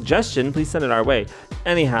have a suggestion, please send it our way.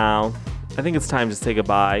 Anyhow, I think it's time to say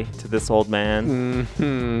goodbye to this old man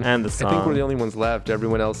and the song. I think we're the only ones left.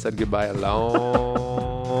 Everyone else said goodbye a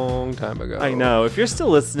long time ago. I know. If you're still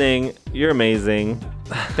listening, you're amazing.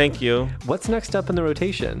 Thank you. What's next up in the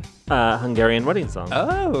rotation? Hungarian Wedding Song.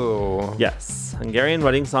 Oh. Yes, Hungarian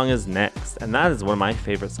Wedding Song is next, and that is one of my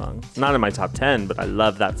favorite songs. Not in my top 10, but I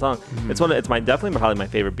love that song. It's definitely probably my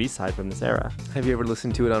favorite B-side from this era. Have you ever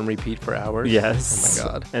listened to it on repeat for hours? Yes. Oh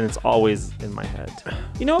my God. And it's always in my head.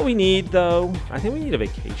 You know what we need, though? I think we need a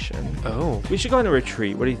vacation. Oh. We should go on a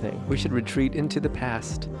retreat. What do you think? We should retreat into the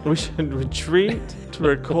past. We should retreat to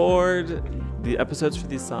record the episodes for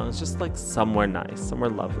these songs just like somewhere nice,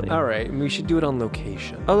 somewhere lovely. All right, we should do it on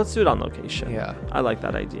location. Oh, let's do it on location. Yeah. I like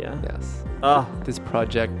that idea. Yes. Oh, This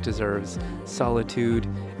project deserves solitude,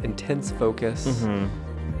 intense focus,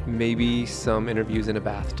 maybe some interviews in a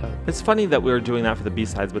bathtub. it's funny that we were doing that for the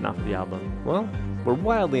B-sides, but not for the album. Well, we're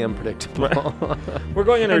wildly unpredictable. We're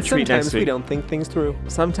going on a And retreat sometimes next week. we don't think things through.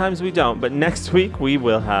 Sometimes we don't, but next week we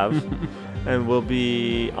will have, and we'll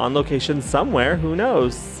be on location somewhere. Who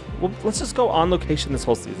knows? Well, let's just go on location this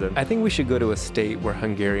whole season. I think we should go to a state where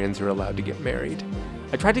Hungarians are allowed to get married.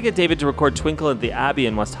 I tried to get David to record Twinkle at the Abbey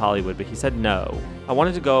in West Hollywood, but he said no. I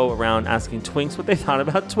wanted to go around asking Twinks what they thought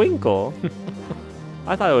about Twinkle.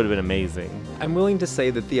 I thought it would have been amazing. I'm willing to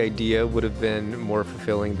say that the idea would have been more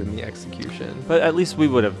fulfilling than the execution. But at least we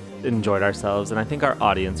would have enjoyed ourselves, and I think our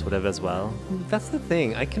audience would have as well. That's the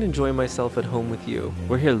thing. I can enjoy myself at home with you.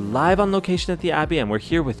 We're here live on location at the Abbey, and we're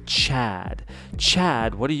here with Chad.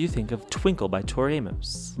 Chad, what do you think of Twinkle by Tori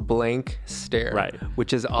Amos? Blank stare. Right.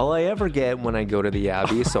 Which is all I ever get when I go to the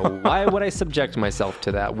Abbey, so why would I subject myself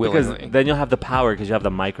to that willingly? Because then you'll have the power because you have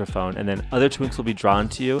the microphone, and then other Twinks will be drawn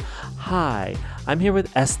to you. Hi, I'm here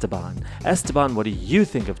with Esteban. Esteban, what do you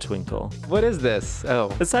think of Twinkle? What is this?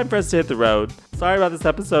 Oh. It's time for us to hit the road. Sorry about this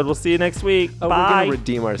episode. We'll see you next week. Oh, Bye. we're going to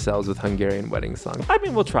redeem ourselves with Hungarian Wedding Song. I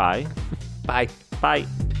mean, we'll try. Bye. Bye.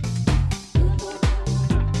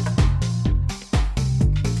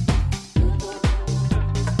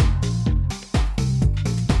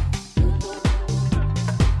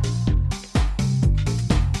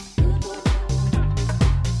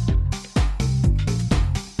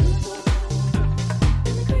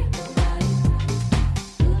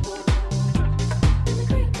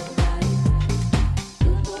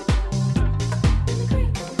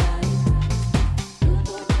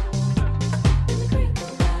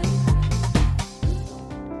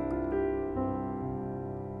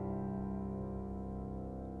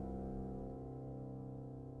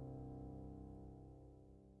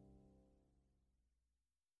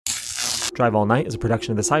 Drive All Night is a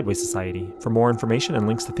production of the Sideways Society. For more information and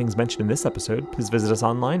links to things mentioned in this episode, please visit us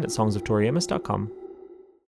online at songsoftoriamos.com.